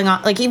is going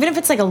on, like even if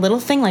it's like a little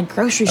thing like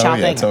grocery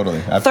shopping. Oh yeah,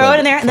 totally. Throw it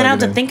in there, and then I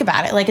don't have to think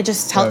about it. Like it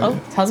just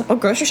tells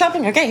grocery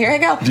shopping? Okay, here I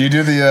go. Do you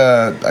do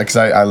the, because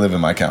I live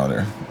in my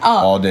calendar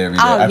all day, every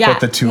day. I put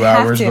the 2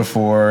 hours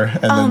before,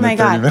 and then the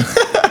 30 minutes.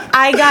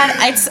 I got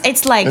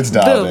it's like it's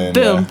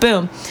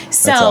boom.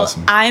 So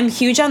awesome. I'm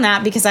huge on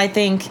that because I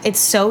think it's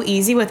so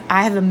easy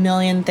I have a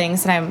million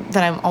things that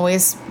I'm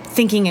always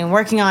thinking and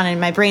working on, and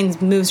my brain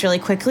moves really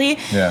quickly.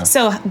 Yeah.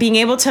 So being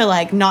able to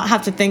like not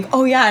have to think,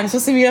 oh yeah, I'm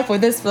supposed to meet up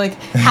with this, but like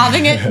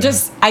having it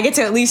I get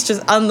to at least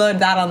just unload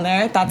that on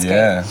there. That's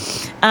good.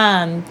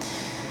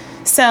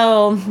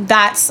 So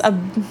that's a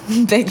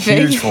big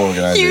huge for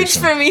organization. Huge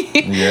for me.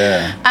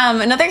 Yeah.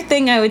 Another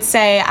thing I would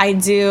say I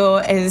do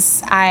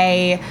is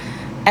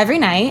every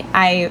night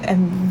I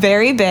am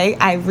very big.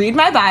 I read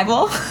my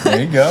Bible.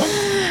 There you go.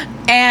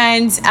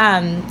 And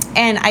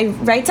I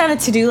write down a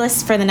to-do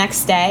list for the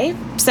next day.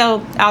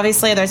 So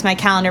obviously there's my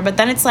calendar, but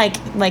then it's like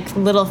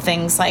little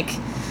things, like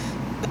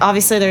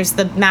obviously there's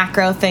the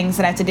macro things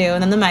that I have to do,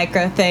 and then the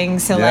micro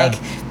things. So like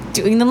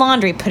doing the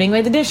laundry, putting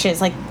away the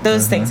dishes, like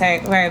those things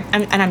where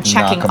I'm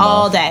checking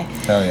all day.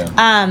 Hell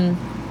yeah.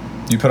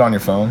 You put on your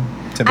phone?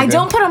 Typically? I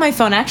don't put on my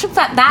phone. Actually,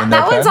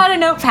 that one's on a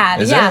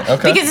notepad. Is it?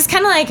 Okay. Because it's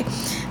kind of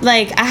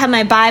like I have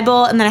my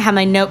Bible, and then I have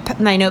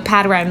my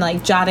notepad where I'm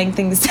like jotting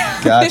things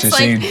down. Gotcha.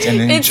 So and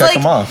then you check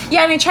them off.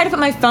 Yeah, and I try to put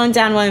my phone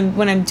down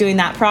when I'm doing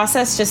that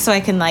process, just so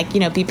I can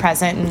be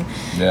present.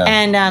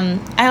 And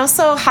I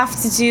also have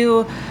to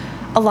do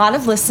a lot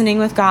of listening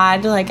with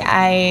God. Like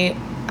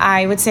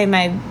I would say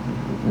my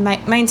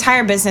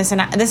entire business,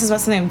 and this is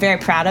something I'm very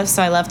proud of,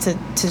 so I love to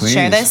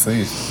share this.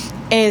 Please.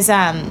 Is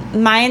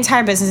my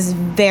entire business is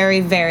very,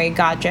 very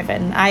God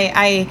driven.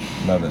 I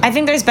love it. I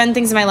think there's been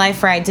things in my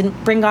life where I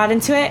didn't bring God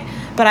into it,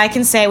 but I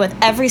can say with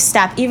every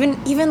step,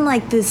 even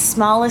like the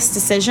smallest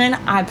decision,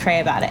 I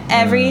pray about it.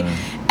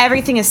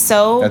 Everything is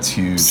so. That's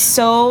huge.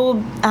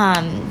 So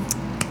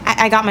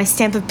I got my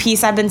stamp of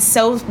peace. I've been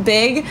so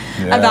big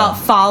about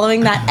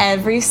following that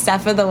every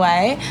step of the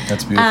way.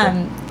 That's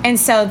beautiful. And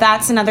so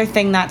that's another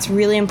thing that's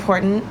really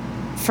important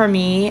for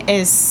me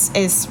is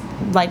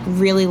like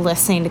really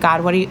listening to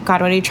God. What are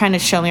you trying to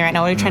show me right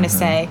now? What are you trying to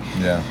say?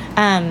 Yeah.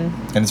 And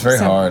it's very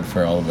hard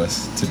for all of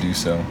us to do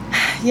so.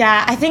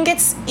 Yeah, I think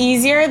it's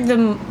easier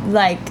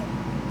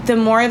the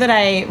more that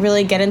I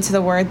really get into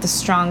the word, the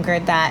stronger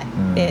that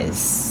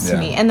is to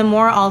me. And the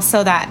more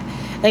also that,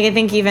 like, I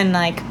think even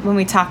like when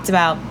we talked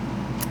about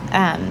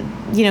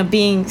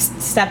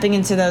stepping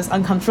into those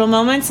uncomfortable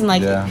moments and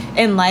like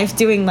in life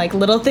doing like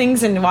little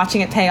things and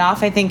watching it pay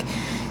off. I think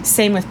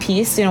same with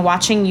peace,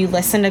 watching you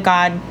listen to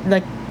God,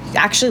 like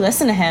actually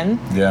listen to him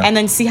and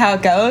then see how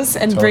it goes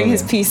and bring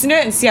his peace into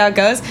it and see how it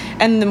goes.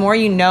 And the more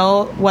you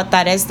know what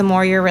that is, the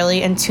more you're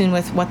really in tune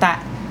with what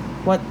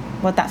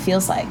that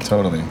feels like.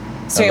 Totally.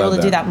 So you're able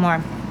to do that more.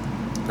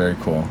 Very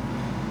cool.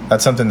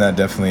 That's something that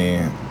definitely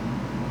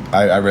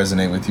I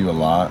resonate with you a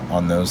lot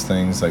on those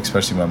things, like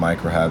especially my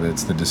micro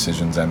habits, the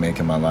decisions I make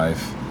in my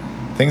life,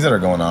 things that are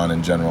going on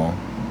in general.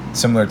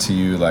 similar to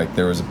you, like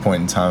there was a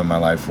point in time in my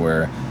life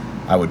where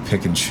I would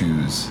pick and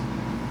choose,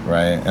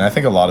 right? And I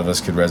think a lot of us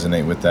could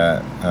resonate with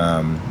that.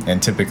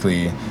 And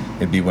typically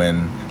it'd be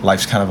when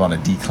life's kind of on a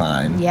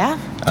decline. Yeah,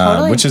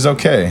 totally. Which is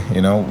okay.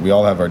 You know, we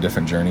all have our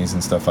different journeys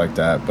and stuff like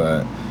that.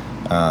 But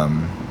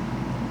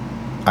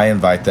I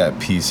invite that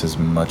peace as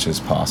much as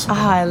possible.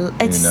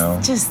 It's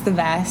just the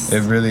best.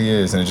 It really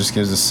is. And it just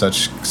gives us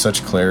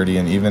such clarity.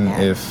 And even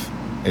if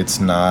it's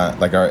not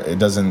like it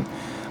doesn't,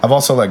 I've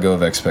also let go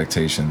of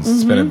expectations.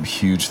 It's been a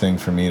huge thing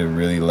for me to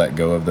really let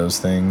go of those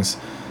things.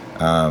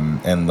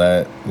 And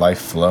let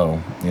life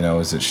flow,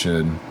 as it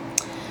should.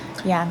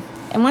 Yeah.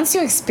 And once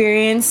you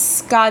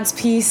experience God's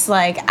peace,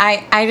 like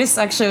I just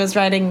actually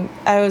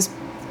I was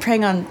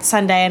praying on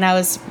Sunday, and I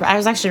was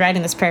actually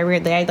writing this prayer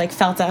weirdly. I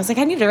felt it. I was like,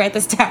 I need to write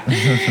this down.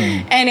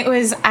 And it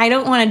was, I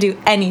don't want to do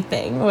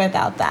anything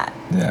without that.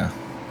 Yeah.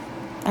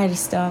 I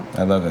just don't.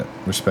 I love it.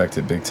 Respect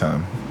it big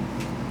time.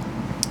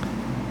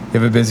 You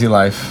have a busy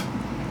life.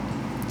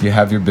 You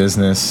have your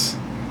business.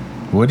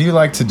 What do you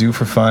like to do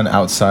for fun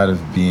outside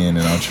of being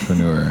an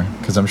entrepreneur?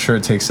 Because I'm sure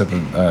it takes up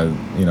a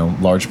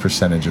large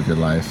percentage of your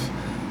life.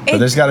 But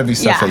there's got to be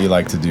stuff that you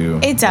like to do.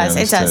 It does.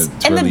 It does.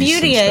 And the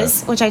beauty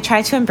is, which I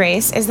try to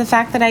embrace, is the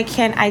fact that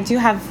I do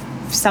have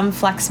some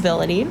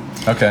flexibility.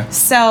 Okay.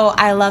 So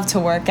I love to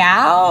work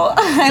out.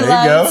 I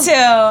love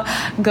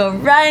to go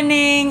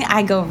running.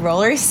 I go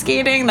roller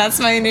skating. That's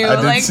my new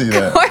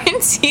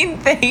quarantine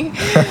thing.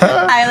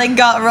 I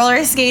got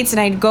roller skates, and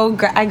I go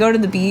to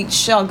the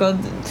beach. I'll go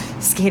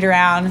skate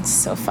around. It's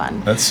so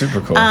fun. That's super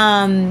cool.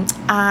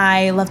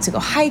 I love to go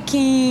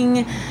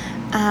hiking.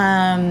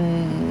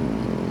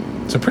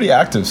 So pretty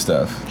active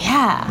stuff.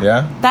 Yeah.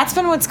 Yeah? That's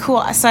been what's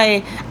cool. So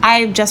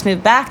I just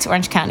moved back to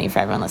Orange County, for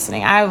everyone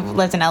listening. I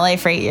lived in LA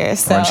for 8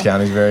 years. So. Orange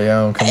County's very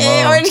own. Come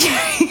on. Orange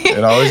County.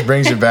 It always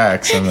brings you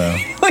back somehow.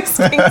 Always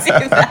brings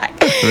you back.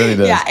 It really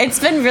does. Yeah, it's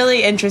been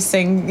really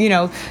interesting,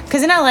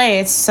 because in LA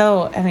it's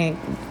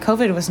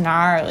COVID was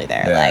gnarly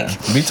there.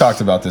 Yeah. We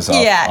talked about this off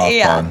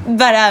pod.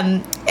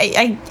 But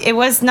it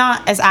was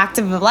not as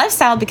active of a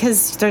lifestyle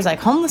because there's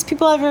homeless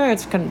people everywhere.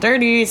 It's kind of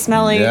dirty,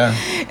 smelly. Yeah.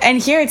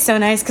 And here it's so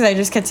nice because I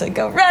just get to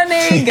go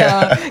running,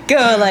 go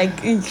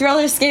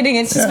roller skating.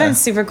 It's just been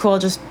super cool,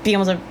 just being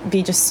able to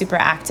be just super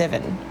active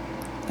and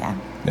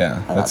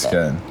yeah, that's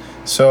good.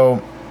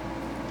 So,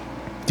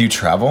 do you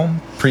travel?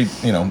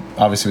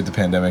 Obviously with the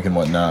pandemic and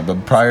whatnot,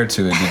 but prior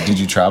to it, did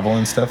you travel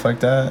and stuff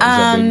like that? Is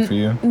that big for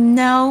you?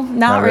 No,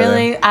 not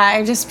really.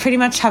 I just pretty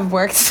much have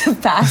worked the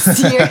past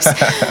years.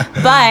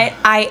 But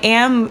I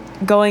am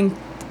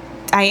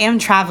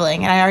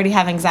traveling, and I already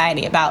have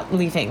anxiety about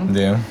leaving.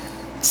 Yeah.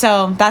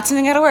 So that's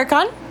something I got to work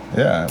on.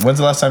 Yeah. When's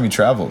the last time you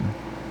traveled?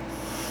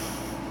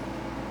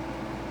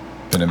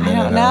 Been a minute.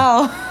 I don't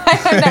know.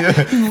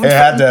 It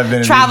had to have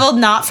been. Traveled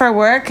not for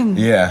work.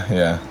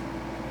 Yeah.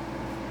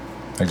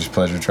 Like just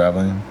pleasure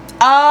traveling?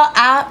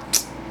 I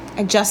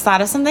just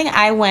thought of something.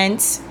 I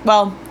was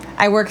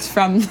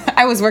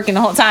working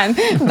the whole time,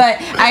 but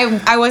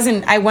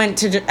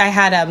I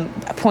had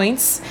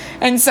points,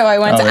 and so I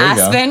went to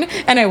Aspen,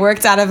 and I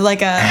worked out of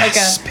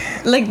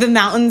the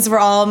mountains were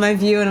all my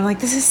view, and I'm like,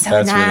 this is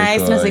so nice. Really cool.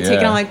 And I was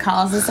taking all my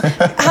calls and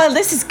stuff. Oh,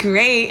 this is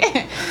great.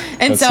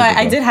 And so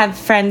I did have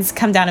friends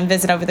come down and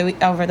visit over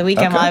the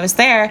weekend while I was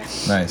there.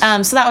 Nice.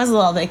 So that was a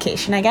little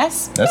vacation, I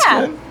guess. That's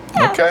good.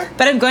 Yeah. Okay.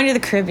 But I'm going to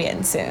the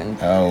Caribbean soon.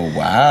 Oh,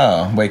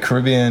 wow. Wait,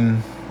 Caribbean,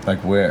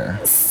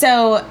 where?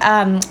 So,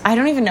 I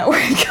don't even know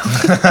where I'm going.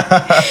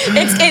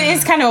 It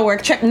is kind of a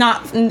work trip.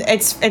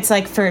 It's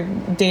for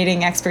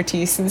dating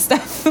expertise and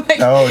stuff.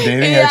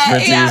 Dating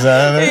expertise,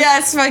 huh? Yeah,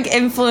 it's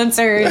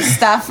influencer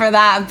stuff for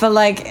that. But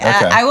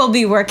I will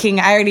be working.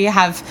 I already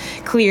have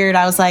cleared.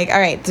 I was all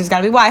right, there's got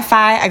to be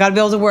Wi-Fi. I got to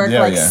be able to work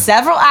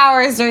several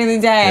hours during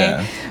the day.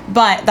 Yeah.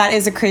 But that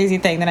is a crazy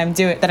thing that I'm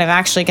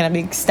actually going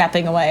to be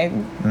stepping away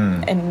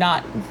and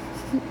not,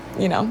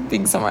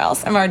 being somewhere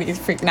else. I'm already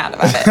freaking out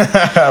about it.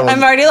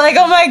 I'm already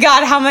oh my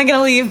God, how am I going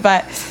to leave?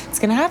 But it's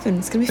going to happen.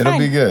 It's going to be fine.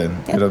 It'll be good.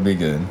 Yep. It'll be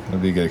good. It'll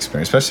be a good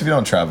experience, especially if you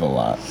don't travel a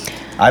lot.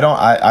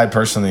 I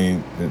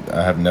personally,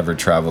 I have never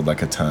traveled a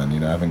ton.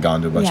 I haven't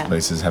gone to a bunch of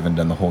places, haven't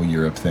done the whole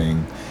Europe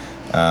thing.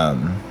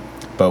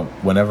 But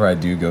whenever I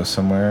do go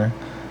somewhere,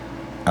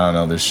 I don't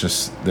know.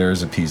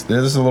 There's a piece.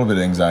 There's a little bit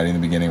of anxiety in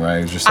the beginning, right?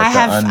 It's just I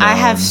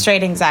have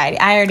straight anxiety.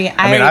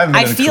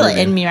 I feel it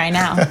in me right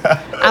now.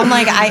 I'm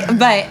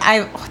but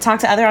I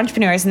talk to other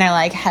entrepreneurs, and they're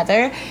like,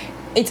 Heather,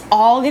 it's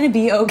all gonna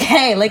be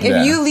okay.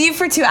 If you leave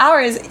for 2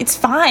 hours, it's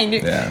fine.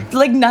 Yeah.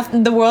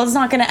 Nothing. The world's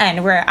not gonna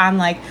end. Where I'm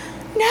no,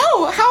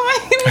 how am I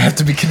gonna? I have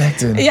to be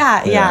connected.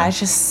 Yeah. It's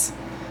just.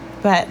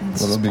 But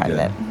it's it'll just be part good.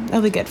 of it.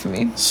 It'll be good for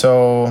me.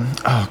 So,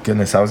 oh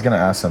goodness, I was gonna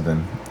ask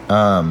something.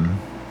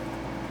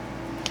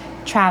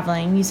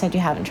 Traveling. You said you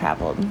haven't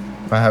traveled.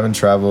 I haven't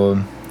traveled.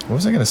 What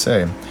was I going to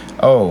say?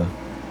 Oh,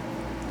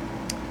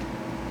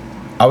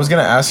 I was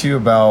going to ask you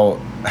about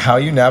how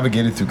you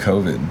navigated through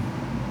COVID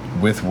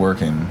with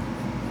working.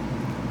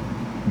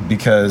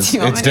 Because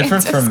it's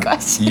different from...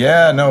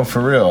 Yeah, no,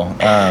 for real.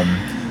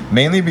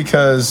 Mainly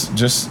because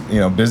just,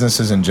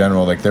 businesses in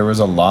general, like there was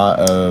a lot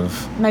of...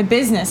 how my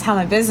business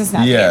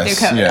navigated Yes,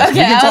 through COVID. yes. Okay,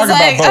 We can talk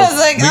about both. I was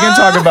like, we can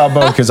talk about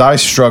both because I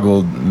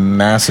struggled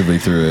massively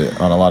through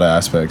it on a lot of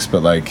aspects.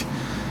 But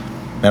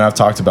and I've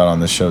talked about it on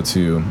this show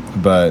too,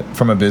 but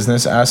from a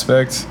business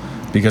aspect,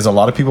 because a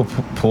lot of people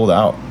pulled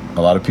out.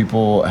 A lot of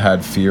people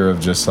had fear of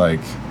just I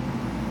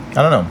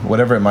don't know,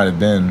 whatever it might have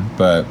been,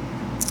 but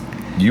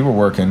you were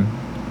working.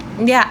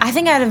 Yeah, I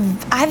think I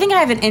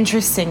have an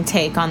interesting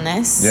take on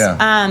this.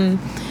 Yeah.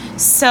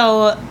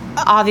 So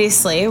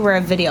obviously we're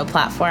a video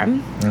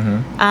platform.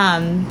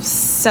 Mm-hmm.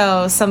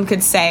 So some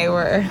could say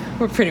we're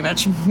pretty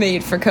much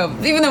made for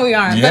COVID, even though we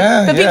aren't.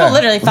 Yeah, but people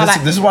literally thought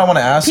this is why I want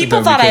to ask.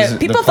 People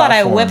thought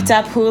I whipped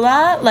up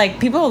hula. Like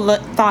people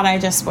thought I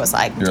just was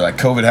like. You're like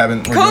COVID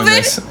happened.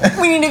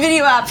 COVID. We need a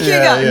video app. Here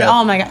you go. Yeah.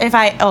 Oh my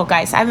god.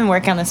 Guys, I've been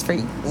working on this for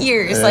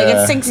years. Yeah. Like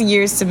it takes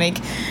years to make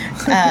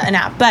an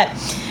app, but.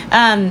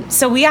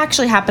 So we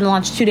actually happened to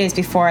launch 2 days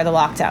before the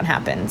lockdown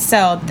happened.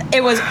 So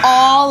it was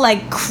all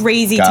like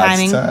crazy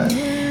timing.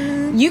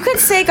 You could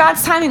say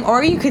God's timing,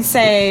 or you could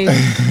say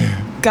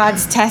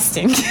God's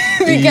testing.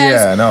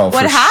 Because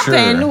what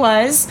happened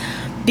was,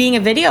 being a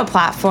video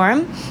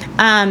platform,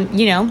 that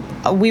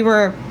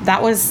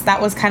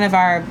was kind of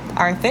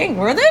our thing.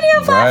 We're a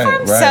video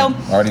platform. Right. So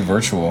already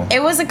virtual.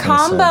 It was a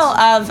combo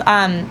of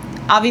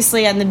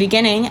obviously, in the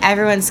beginning,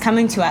 everyone's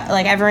coming to us.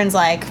 Like, everyone's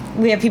like,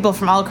 we have people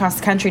from all across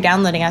the country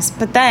downloading us.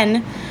 But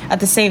then, at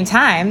the same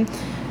time,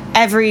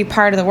 every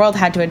part of the world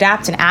had to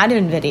adapt and add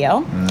in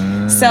video.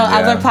 So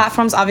other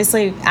platforms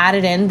obviously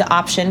added in the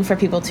option for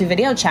people to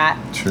video chat.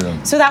 True.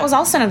 So that was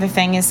also another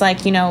thing. Is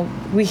like,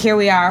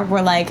 we are.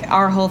 We're like,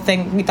 our whole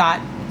thing. We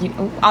thought,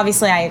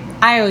 obviously,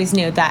 I always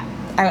knew that.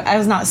 I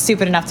was not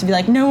stupid enough to be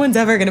like, no one's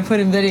ever going to put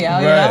in video.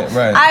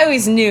 Right. I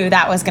always knew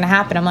that was going to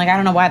happen. I'm like, I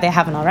don't know why they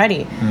haven't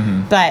already.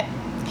 Mm-hmm. But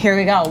here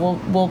we go.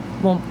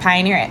 We'll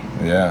pioneer it.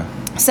 Yeah.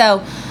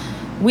 So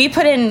we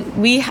put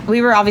in,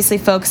 we were obviously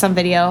focused on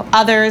video.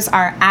 Others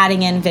are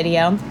adding in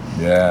video.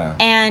 Yeah.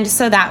 And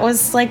so that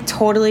was like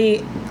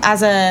totally,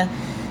 as a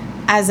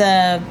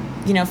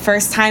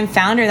first time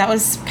founder, that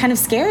was kind of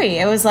scary.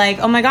 It was like,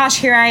 oh my gosh,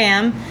 here I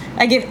am.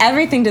 I give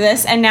everything to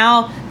this, and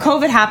now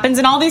COVID happens,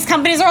 and all these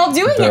companies are all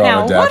doing it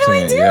now. What do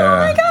I do? Yeah. Oh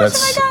my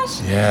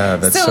gosh! Yeah,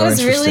 that's so it was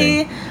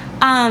interesting.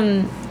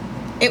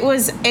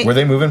 Really, were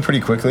they moving pretty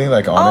quickly,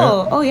 like on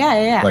it? Oh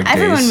yeah. Like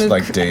everyone days, moved.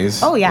 like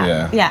days. Oh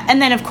yeah. And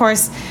then of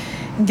course,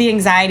 the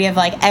anxiety of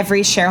like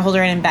every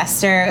shareholder and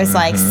investor is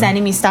like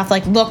sending me stuff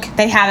like, look,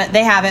 they have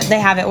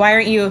it. Why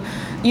aren't you?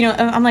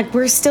 I'm like,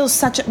 we're still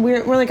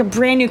we're like a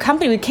brand new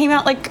company. We came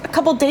out like a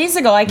couple days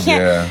ago. I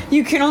can't. Yeah.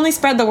 You can only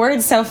spread the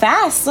word so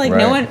fast. Like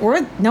no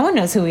one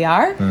knows who we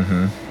are.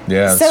 Mm-hmm.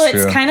 Yeah. So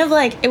it's kind of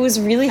like, it was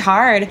really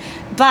hard,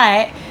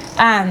 but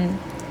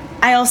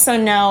I also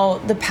know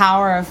the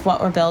power of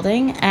what we're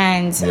building,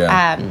 and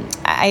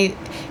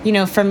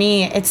for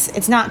me,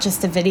 it's not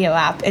just a video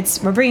app.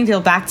 We're bringing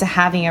people back to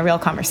having a real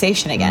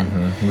conversation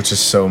again, which is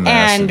so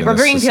massive. And we're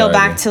bringing people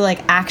back to like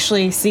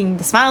actually seeing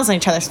the smiles on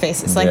each other's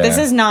faces. Like this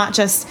is not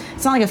just,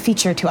 it's not like a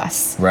feature to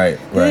us. Right.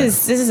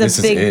 This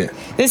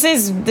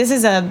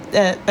is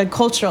a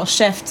cultural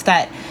shift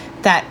that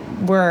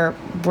we're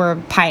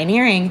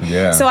pioneering.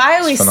 Yeah. So I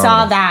always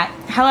saw that.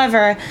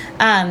 However,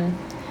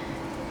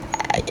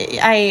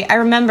 I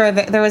remember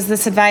that there was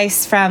this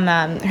advice from,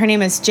 her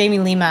name is Jamie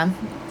Lima.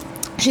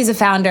 She's a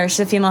founder. She's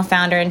a female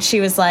founder. And she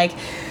was like,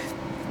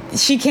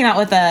 she came out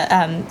with a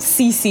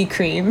CC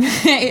cream.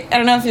 I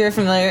don't know if you're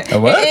familiar. A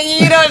what?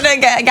 You don't,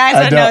 guys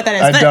don't know what that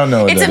is. I don't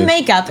know what it's that a is.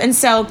 Makeup. And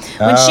so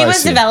when she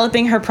was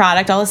developing her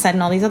product, all of a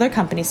sudden all these other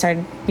companies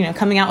started,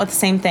 coming out with the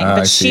same thing.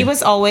 But she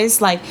was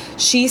always like,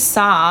 she's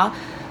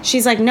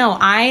like, no,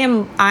 I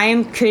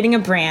am creating a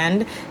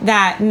brand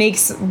that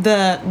makes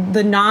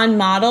the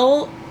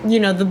non-model,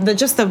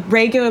 just the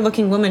regular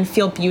looking woman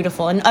feel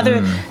beautiful. And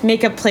other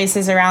makeup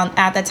places around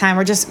at that time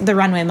were just the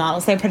runway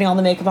models. They were putting all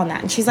the makeup on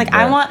that. And she's like,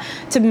 I want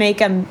to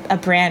make a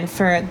brand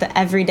for the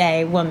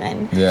everyday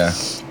woman. Yeah.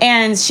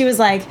 And she was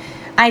like,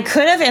 I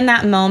could have in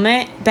that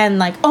moment been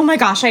like, oh my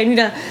gosh, I need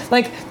to,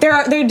 like,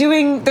 they're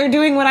doing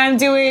what I'm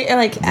doing,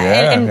 like,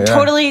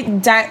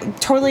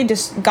 totally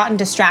just gotten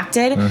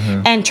distracted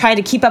and tried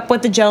to keep up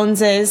with the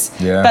Joneses.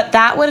 Yeah. But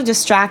that would have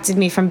distracted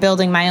me from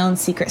building my own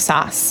secret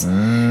sauce.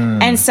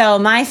 And so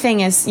my thing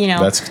is,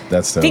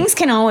 that's things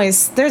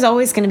there's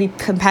always going to be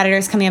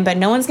competitors coming in, but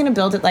no one's going to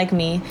build it like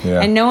me.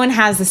 Yeah. And no one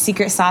has the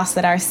secret sauce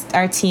that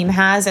our team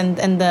has, and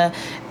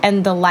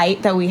the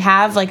light that we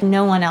have. Like,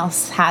 no one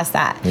else has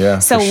that. Yeah.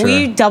 So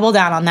we double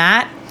down on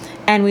that,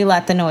 and we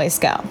let the noise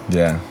go.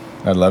 Yeah,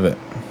 I love it.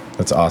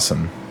 That's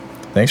awesome.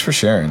 Thanks for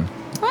sharing.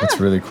 That's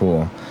really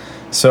cool.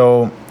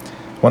 So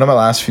one of my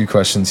last few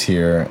questions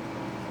here,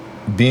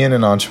 being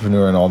an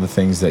entrepreneur and all the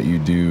things that you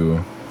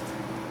do,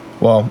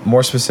 well,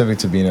 more specific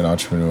to being an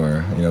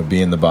entrepreneur,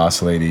 being the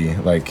boss lady,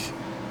 like,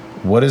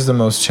 what is the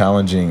most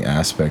challenging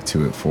aspect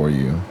to it for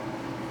you?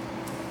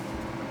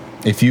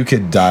 If you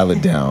could dial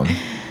it down,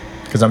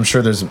 because I'm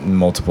sure there's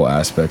multiple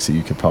aspects that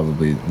you could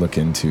probably look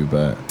into,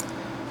 but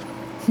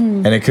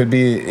and it could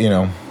be,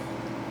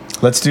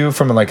 let's do it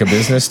from like a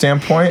business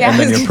standpoint Yeah, and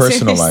then I was your gonna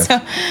personal say,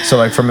 life. So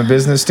like from a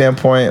business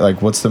standpoint,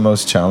 like what's the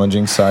most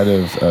challenging side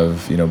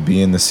of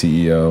being the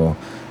CEO,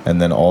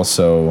 and then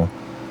also,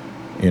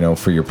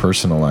 for your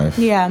personal life?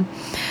 Yeah.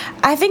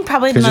 I think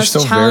probably the 'Cause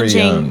you're most still very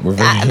challenging. young. We're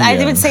very I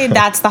young. would say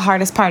that's the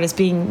hardest part is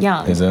being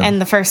young Is it? and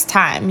the first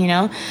time.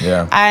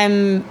 Yeah.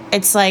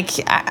 It's like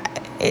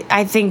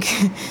I think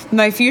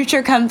my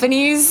future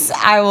companies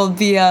I will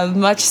be a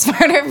much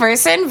smarter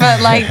person,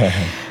 but like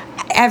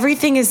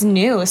everything is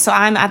new. So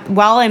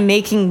while I'm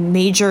making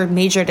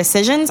major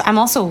decisions, I'm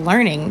also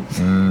learning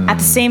at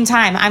the same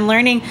time. I'm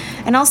learning,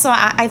 and also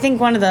I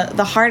think one of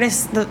the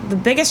hardest, the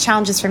biggest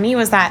challenges for me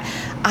was that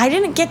I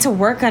didn't get to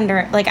work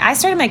under, like, I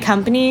started my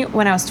company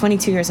when I was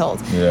 22 years old.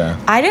 Yeah.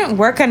 I didn't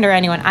work under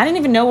anyone. I didn't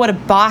even know what a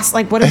boss,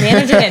 like what a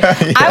manager did.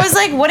 Yeah. I was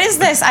like, what is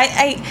this?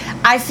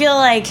 I feel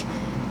like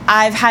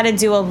I've had to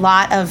do a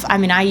lot of,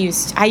 I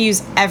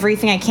use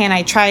everything I can.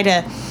 I try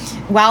to,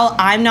 while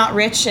I'm not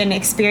rich in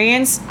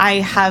experience,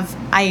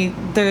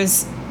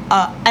 there's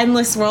a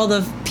endless world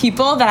of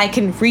people that I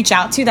can reach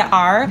out to that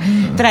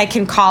I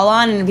can call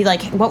on and be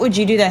like, what would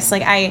you do this?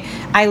 Like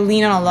I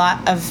lean on a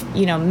lot of,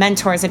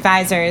 mentors,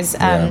 advisors.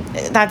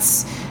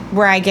 That's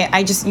where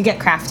you get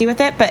crafty with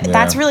it, but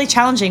that's really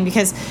challenging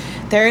because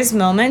there's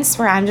moments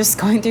where I'm just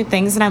going through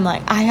things and I'm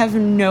like, I have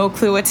no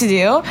clue what to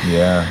do.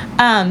 Yeah.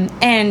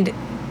 And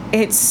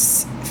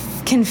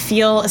can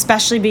feel,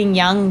 especially being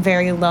young,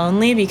 very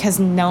lonely because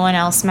no one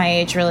else my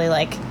age really,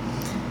 like,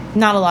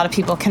 not a lot of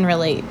people can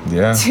relate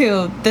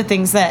to the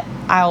things that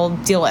I'll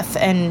deal with.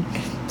 And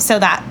so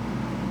that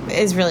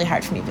is really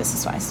hard for me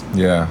business-wise.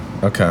 Yeah.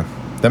 Okay.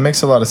 That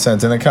makes a lot of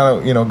sense. And it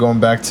kind of,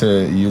 going back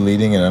to you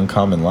leading an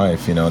uncommon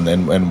life,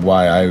 and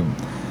why I,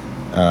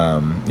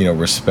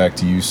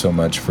 respect you so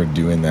much for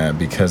doing that,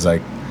 because I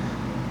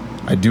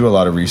do a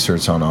lot of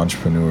research on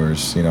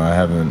entrepreneurs. I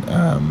have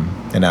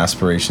an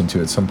aspiration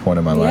to at some point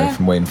in my life.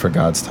 I'm waiting for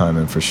God's time,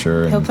 and for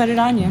sure. He'll put it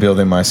on you.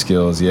 Building my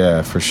skills,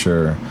 yeah, for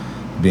sure.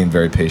 Being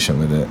very patient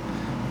with it.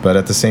 But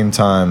at the same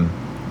time,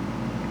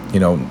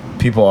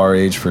 people our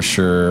age for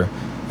sure,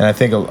 and I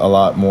think a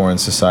lot more in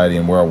society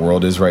and where our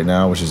world is right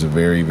now, which is a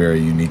very, very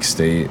unique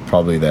state,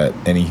 probably that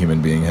any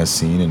human being has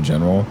seen in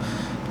general.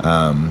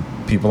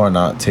 People are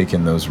not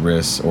taking those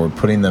risks or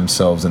putting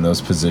themselves in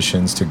those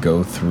positions to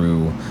go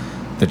through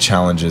the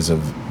challenges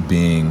of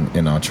being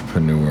an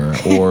entrepreneur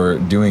or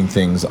doing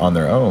things on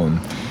their own,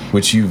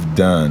 which you've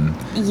done.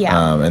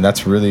 Yeah. And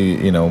that's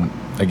really,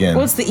 again.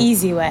 What's the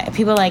easy way?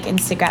 People like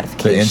instant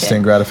gratification. The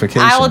instant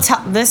gratification. I will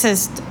tell,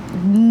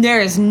 there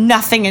is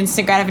nothing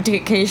instant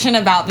gratification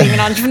about being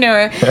an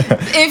entrepreneur.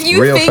 If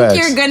you Real think facts.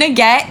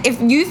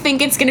 if you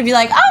think it's going to be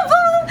like,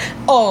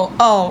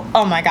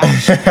 oh my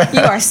gosh, you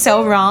are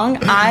so wrong.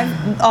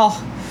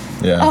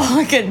 Yeah.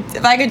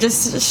 If I could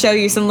just show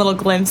you some little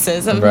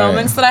glimpses of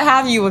moments that I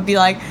have, you would be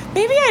like,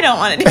 maybe I don't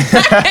want to do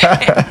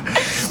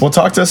that. Well,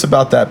 talk to us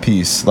about that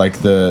piece, like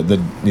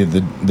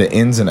the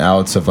ins and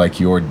outs of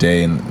like your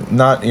day, and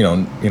not you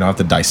don't have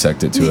to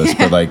dissect it to us,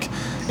 but like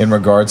in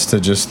regards to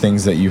just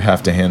things that you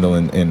have to handle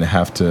and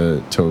have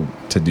to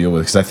deal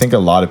with, because I think a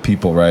lot of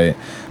people, right,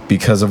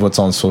 because of what's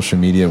on social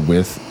media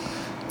with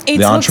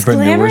the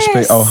entrepreneur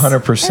space,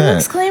 100%. It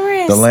looks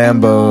glamorous. The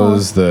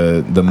Lambos,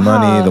 the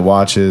money, the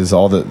watches,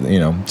 all the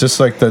just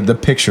like the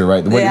picture,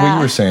 right? What you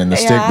were saying,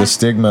 the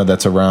stigma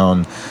that's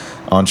around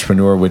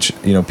entrepreneur, which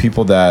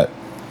people that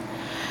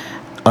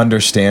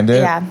understand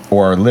it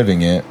or are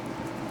living it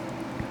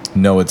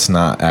know it's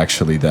not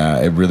actually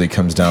that. It really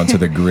comes down to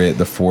the grit,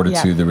 the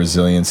fortitude, the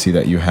resiliency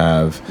that you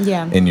have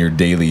in your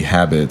daily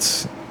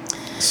habits.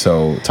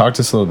 So talk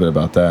to us a little bit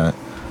about that.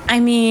 I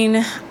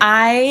mean,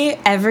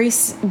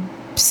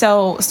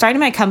 so starting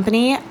my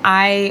company,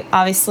 I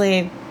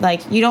obviously,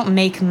 like, you don't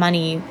make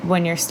money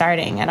when you're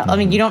starting. I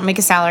mean, you don't make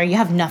a salary. You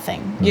have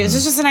nothing. It's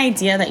just an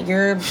idea that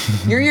you're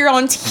your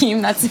own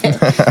team. That's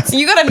it. So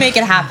you got to make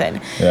it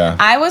happen. Yeah.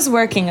 I was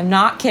working, I'm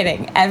not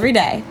kidding, every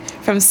day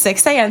from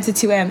 6 a.m. to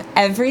 2 a.m.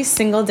 every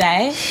single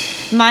day.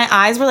 My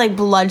eyes were like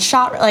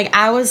bloodshot. Like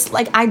I was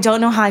like, I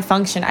don't know how I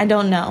function. I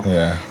don't know.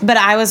 Yeah. But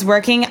I was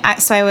working.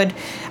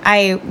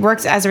 I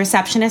worked as a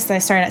receptionist. I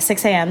started at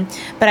 6 a.m.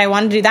 But I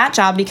wanted to do that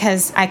job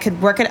because I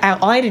could work it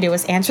out. All I had to do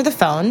was answer the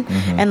phone.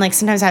 And like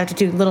sometimes I had to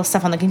do little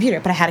stuff on the computer.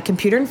 But I had a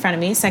computer in front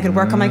of me so I could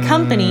work on my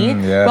company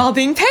while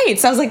being paid.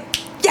 So I was like,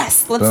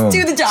 yes, let's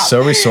do the job.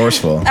 So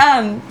resourceful.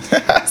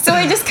 So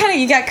I just kind of,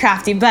 you got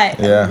crafty, but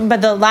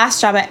the last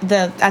job at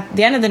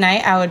the end of the night,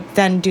 I would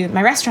then do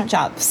my restaurant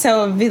job.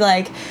 So it would be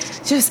like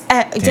just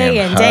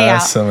day in, day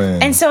out.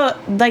 And so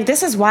like,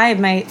 this is why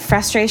my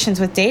frustrations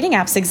with dating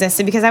apps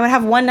existed, because I would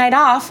have one night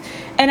off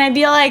and I'd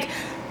be like,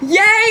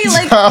 yay,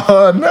 like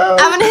oh, no.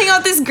 I'm gonna hang out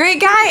with this great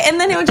guy, and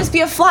then it would just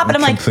be a flop. And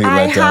I'm like,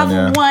 I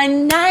have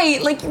one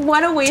night, like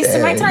what a waste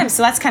of my time.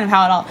 So that's kind of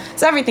how it all,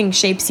 so everything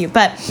shapes you.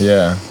 But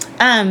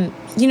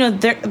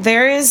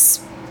there is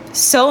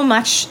so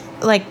much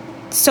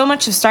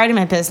of starting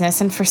my business,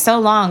 and for so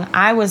long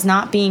I was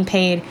not being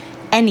paid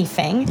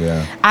anything.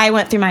 Yeah. I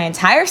went through my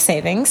entire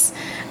savings.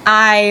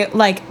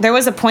 There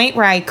was a point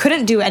where I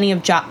couldn't do any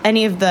of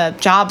the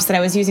jobs that I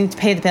was using to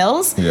pay the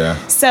bills. Yeah.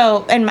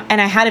 So, and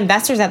I had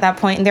investors at that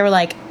point, and they were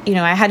like,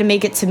 I had to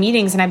make it to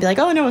meetings, and I'd be like,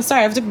 oh no,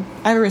 sorry, I have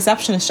a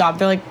receptionist job.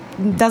 They're like,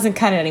 doesn't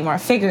cut it anymore.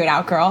 Figure it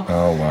out, girl.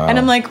 Oh, wow. And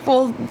I'm like,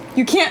 well,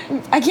 I can't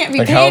be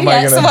Like, how paid am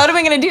I yet. So gonna- what am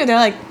I gonna do? They're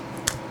like,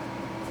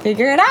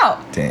 figure it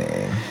out.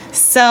 Dang.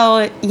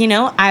 So,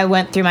 I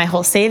went through my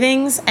whole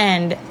savings,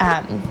 and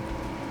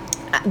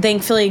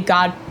thankfully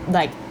God,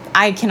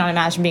 I cannot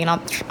imagine being an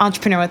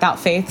entrepreneur without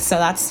faith. So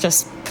that's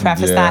just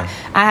preface Yeah. that.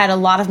 I had a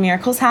lot of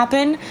miracles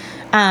happen.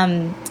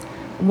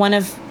 One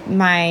of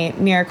my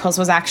miracles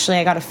was actually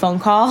I got a phone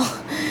call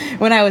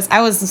when I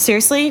was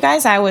seriously, you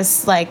guys, I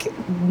was like,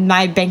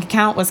 my bank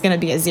account was going to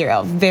be a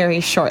zero very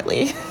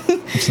shortly.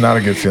 It's not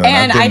a good feeling.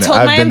 And I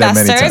told my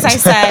investors, I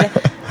said,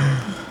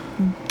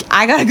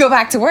 I got to go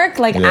back to work.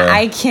 Like, Yeah.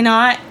 I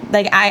cannot,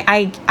 like,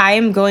 I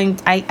am going,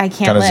 I can't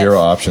kind of live. zero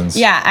options.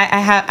 Yeah,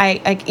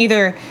 I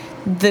either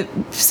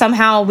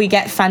somehow we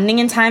get funding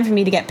in time for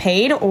me to get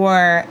paid,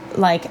 or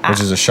like Which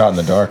is a shot in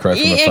the dark, right?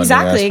 From a funding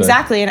aspect.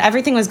 exactly, and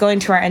everything was going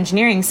to our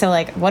engineering. So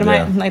like, what am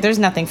I like? There's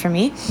nothing for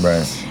me.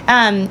 Right.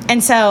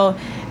 And so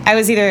I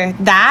was either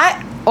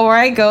that, or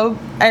it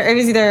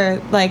was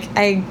either like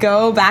I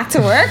go back to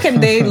work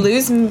and they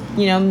lose,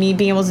 me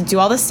being able to do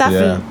all this stuff,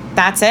 Yeah. and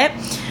that's it,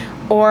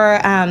 or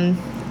a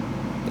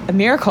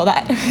miracle.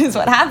 That is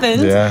what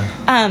happened. Yeah.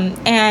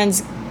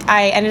 And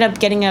I ended up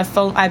getting a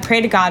phone. I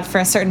prayed to God for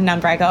a certain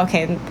number. I go,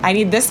 okay, I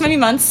need this many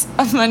months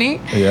of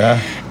money.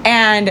 Yeah.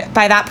 And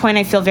by that point,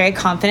 I feel very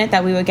confident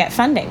that we would get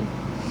funding.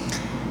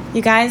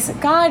 You guys,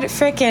 God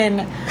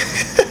freaking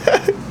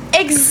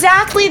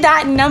exactly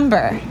that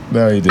number.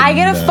 No, you didn't. I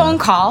get a phone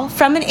call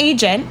from an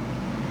agent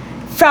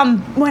from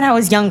when I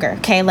was younger.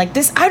 Okay, like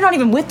this, I'm not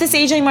even with this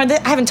agent anymore.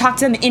 I haven't talked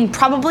to them in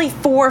probably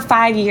 4 or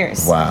 5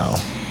 years. Wow.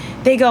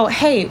 They go,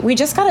 hey, we're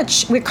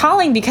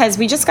calling because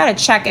we just got a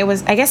check.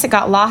 I guess it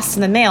got lost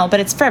in the mail, but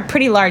it's for a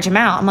pretty large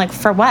amount. I'm like,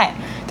 for what?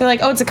 They're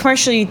like, oh, it's a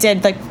commercial you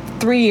did like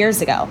 3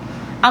 years ago.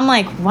 I'm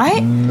like,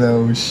 what?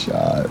 No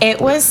shot. It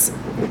was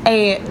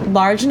a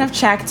large enough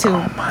check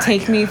to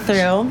take me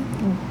through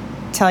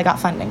till I got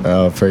funding.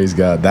 Oh, praise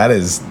God.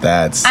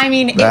 That's. I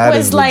mean, that it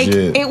is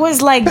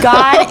was like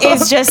God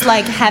is just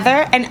like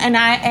Heather, and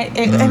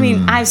I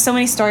mean, I have so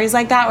many stories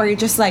like that where you're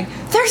just like,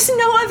 there's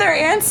no other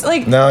answer.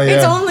 Like, No, yeah.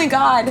 it's only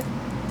God.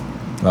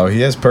 Oh,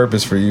 he has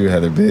purpose for you,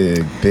 Heather.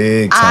 Big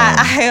time.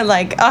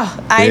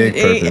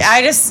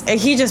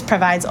 He just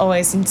provides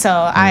always, and so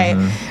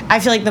I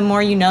feel like the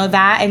more you know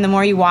that, and the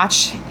more you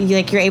watch,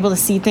 you're able to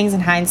see things in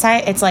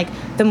hindsight. It's like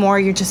the more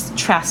you just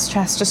trust.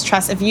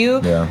 If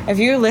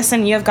you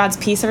listen, you have God's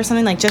peace or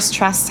something. Like, just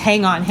trust.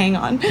 Hang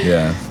on.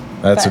 Yeah.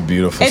 That's But a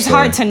beautiful it's story.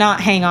 hard to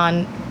not hang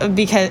on,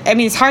 because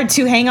it's hard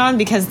to hang on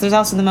because there's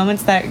also the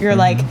moments that you're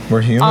like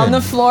We're human. on the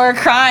floor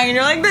crying and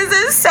you're like, this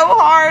is so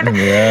hard.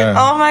 Yeah.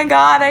 Oh my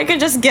God, I could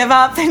just give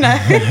up and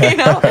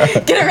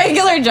get a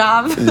regular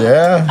job.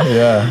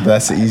 Yeah.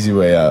 That's the easy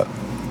way out.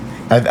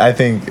 I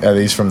think, at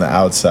least from the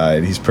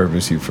outside, he's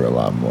purposed you for a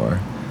lot more.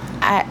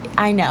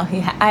 I know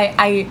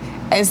I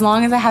as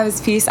long as I have his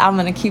peace, I'm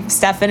gonna keep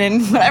stepping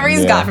in whatever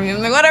he's got for me. I'm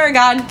like, whatever,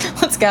 God,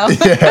 let's go.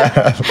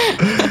 Yeah.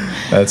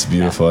 That's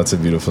beautiful. That's a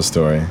beautiful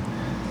story.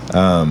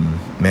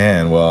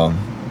 Man, well,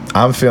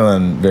 I'm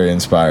feeling very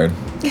inspired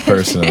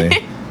personally.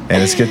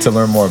 And it's good to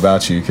learn more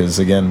about you because,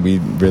 again, we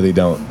really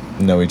don't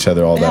know each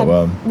other all that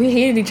well. We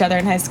hated each other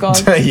in high school.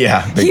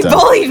 Yeah, big He time.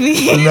 bullied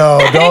me. No,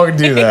 don't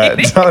do that.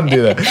 Don't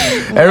do that.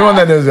 Everyone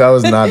that knows me, I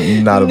was not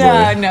a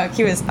bully. No,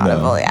 he was not a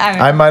bully.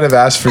 I might have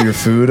asked for your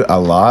food a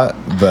lot,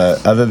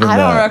 but other than I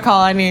that, don't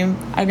recall any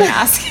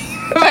asking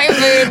for my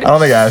food. I don't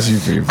think I asked you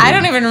for your food. I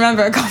don't even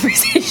remember a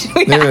conversation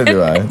we Neither had.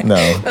 do I.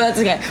 No. But that's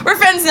okay. We're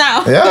friends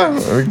now. Yeah.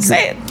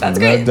 Say it. That's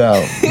No great.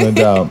 doubt. No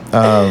doubt.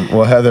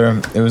 Well, Heather,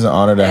 it was an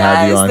honor to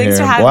have you Yes, on thanks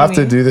here. for having We'll have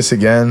to me. do this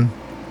again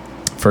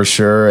for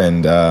sure.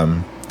 And Everyone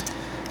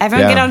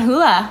Yeah. get on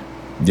Hula.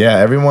 yeah,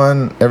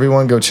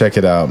 everyone go check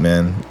it out,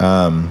 man.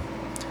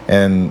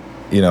 And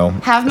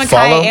Have Makai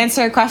follow.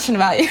 answer a question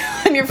about you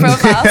on your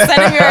profile.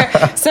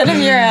 Send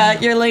him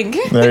your link.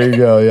 There you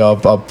go. Yeah,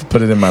 I'll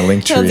put it in my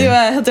link tree.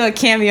 He'll do a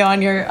cameo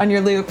on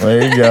your loop.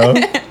 There you go.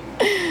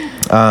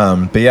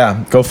 But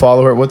yeah, go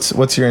follow her. What's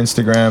your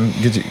Instagram?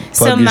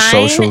 Plug your mine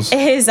socials.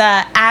 is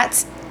at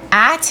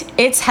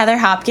it's Heather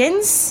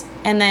Hopkins,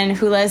 and then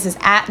Hula's is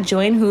at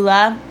Join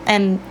Hula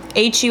and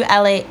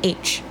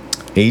HULAH.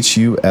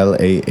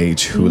 HULAH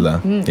Hula.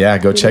 Mm-hmm. Yeah,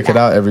 go check it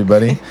out,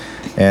 everybody.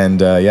 And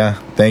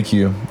thank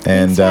you.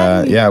 And Thanks for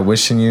having me.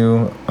 wishing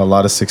you a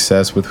lot of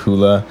success with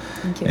Hula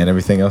Thank you. and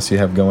everything else you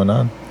have going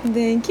on.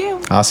 Thank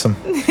you. Awesome.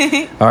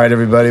 All right,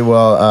 everybody.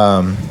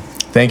 Well,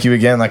 thank you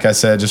again, like I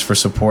said, just for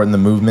supporting the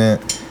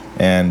movement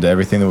and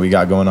everything that we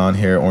got going on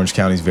here, Orange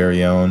County's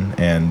very own.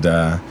 And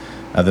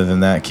other than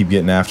that, keep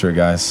getting after it,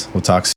 guys. We'll talk soon.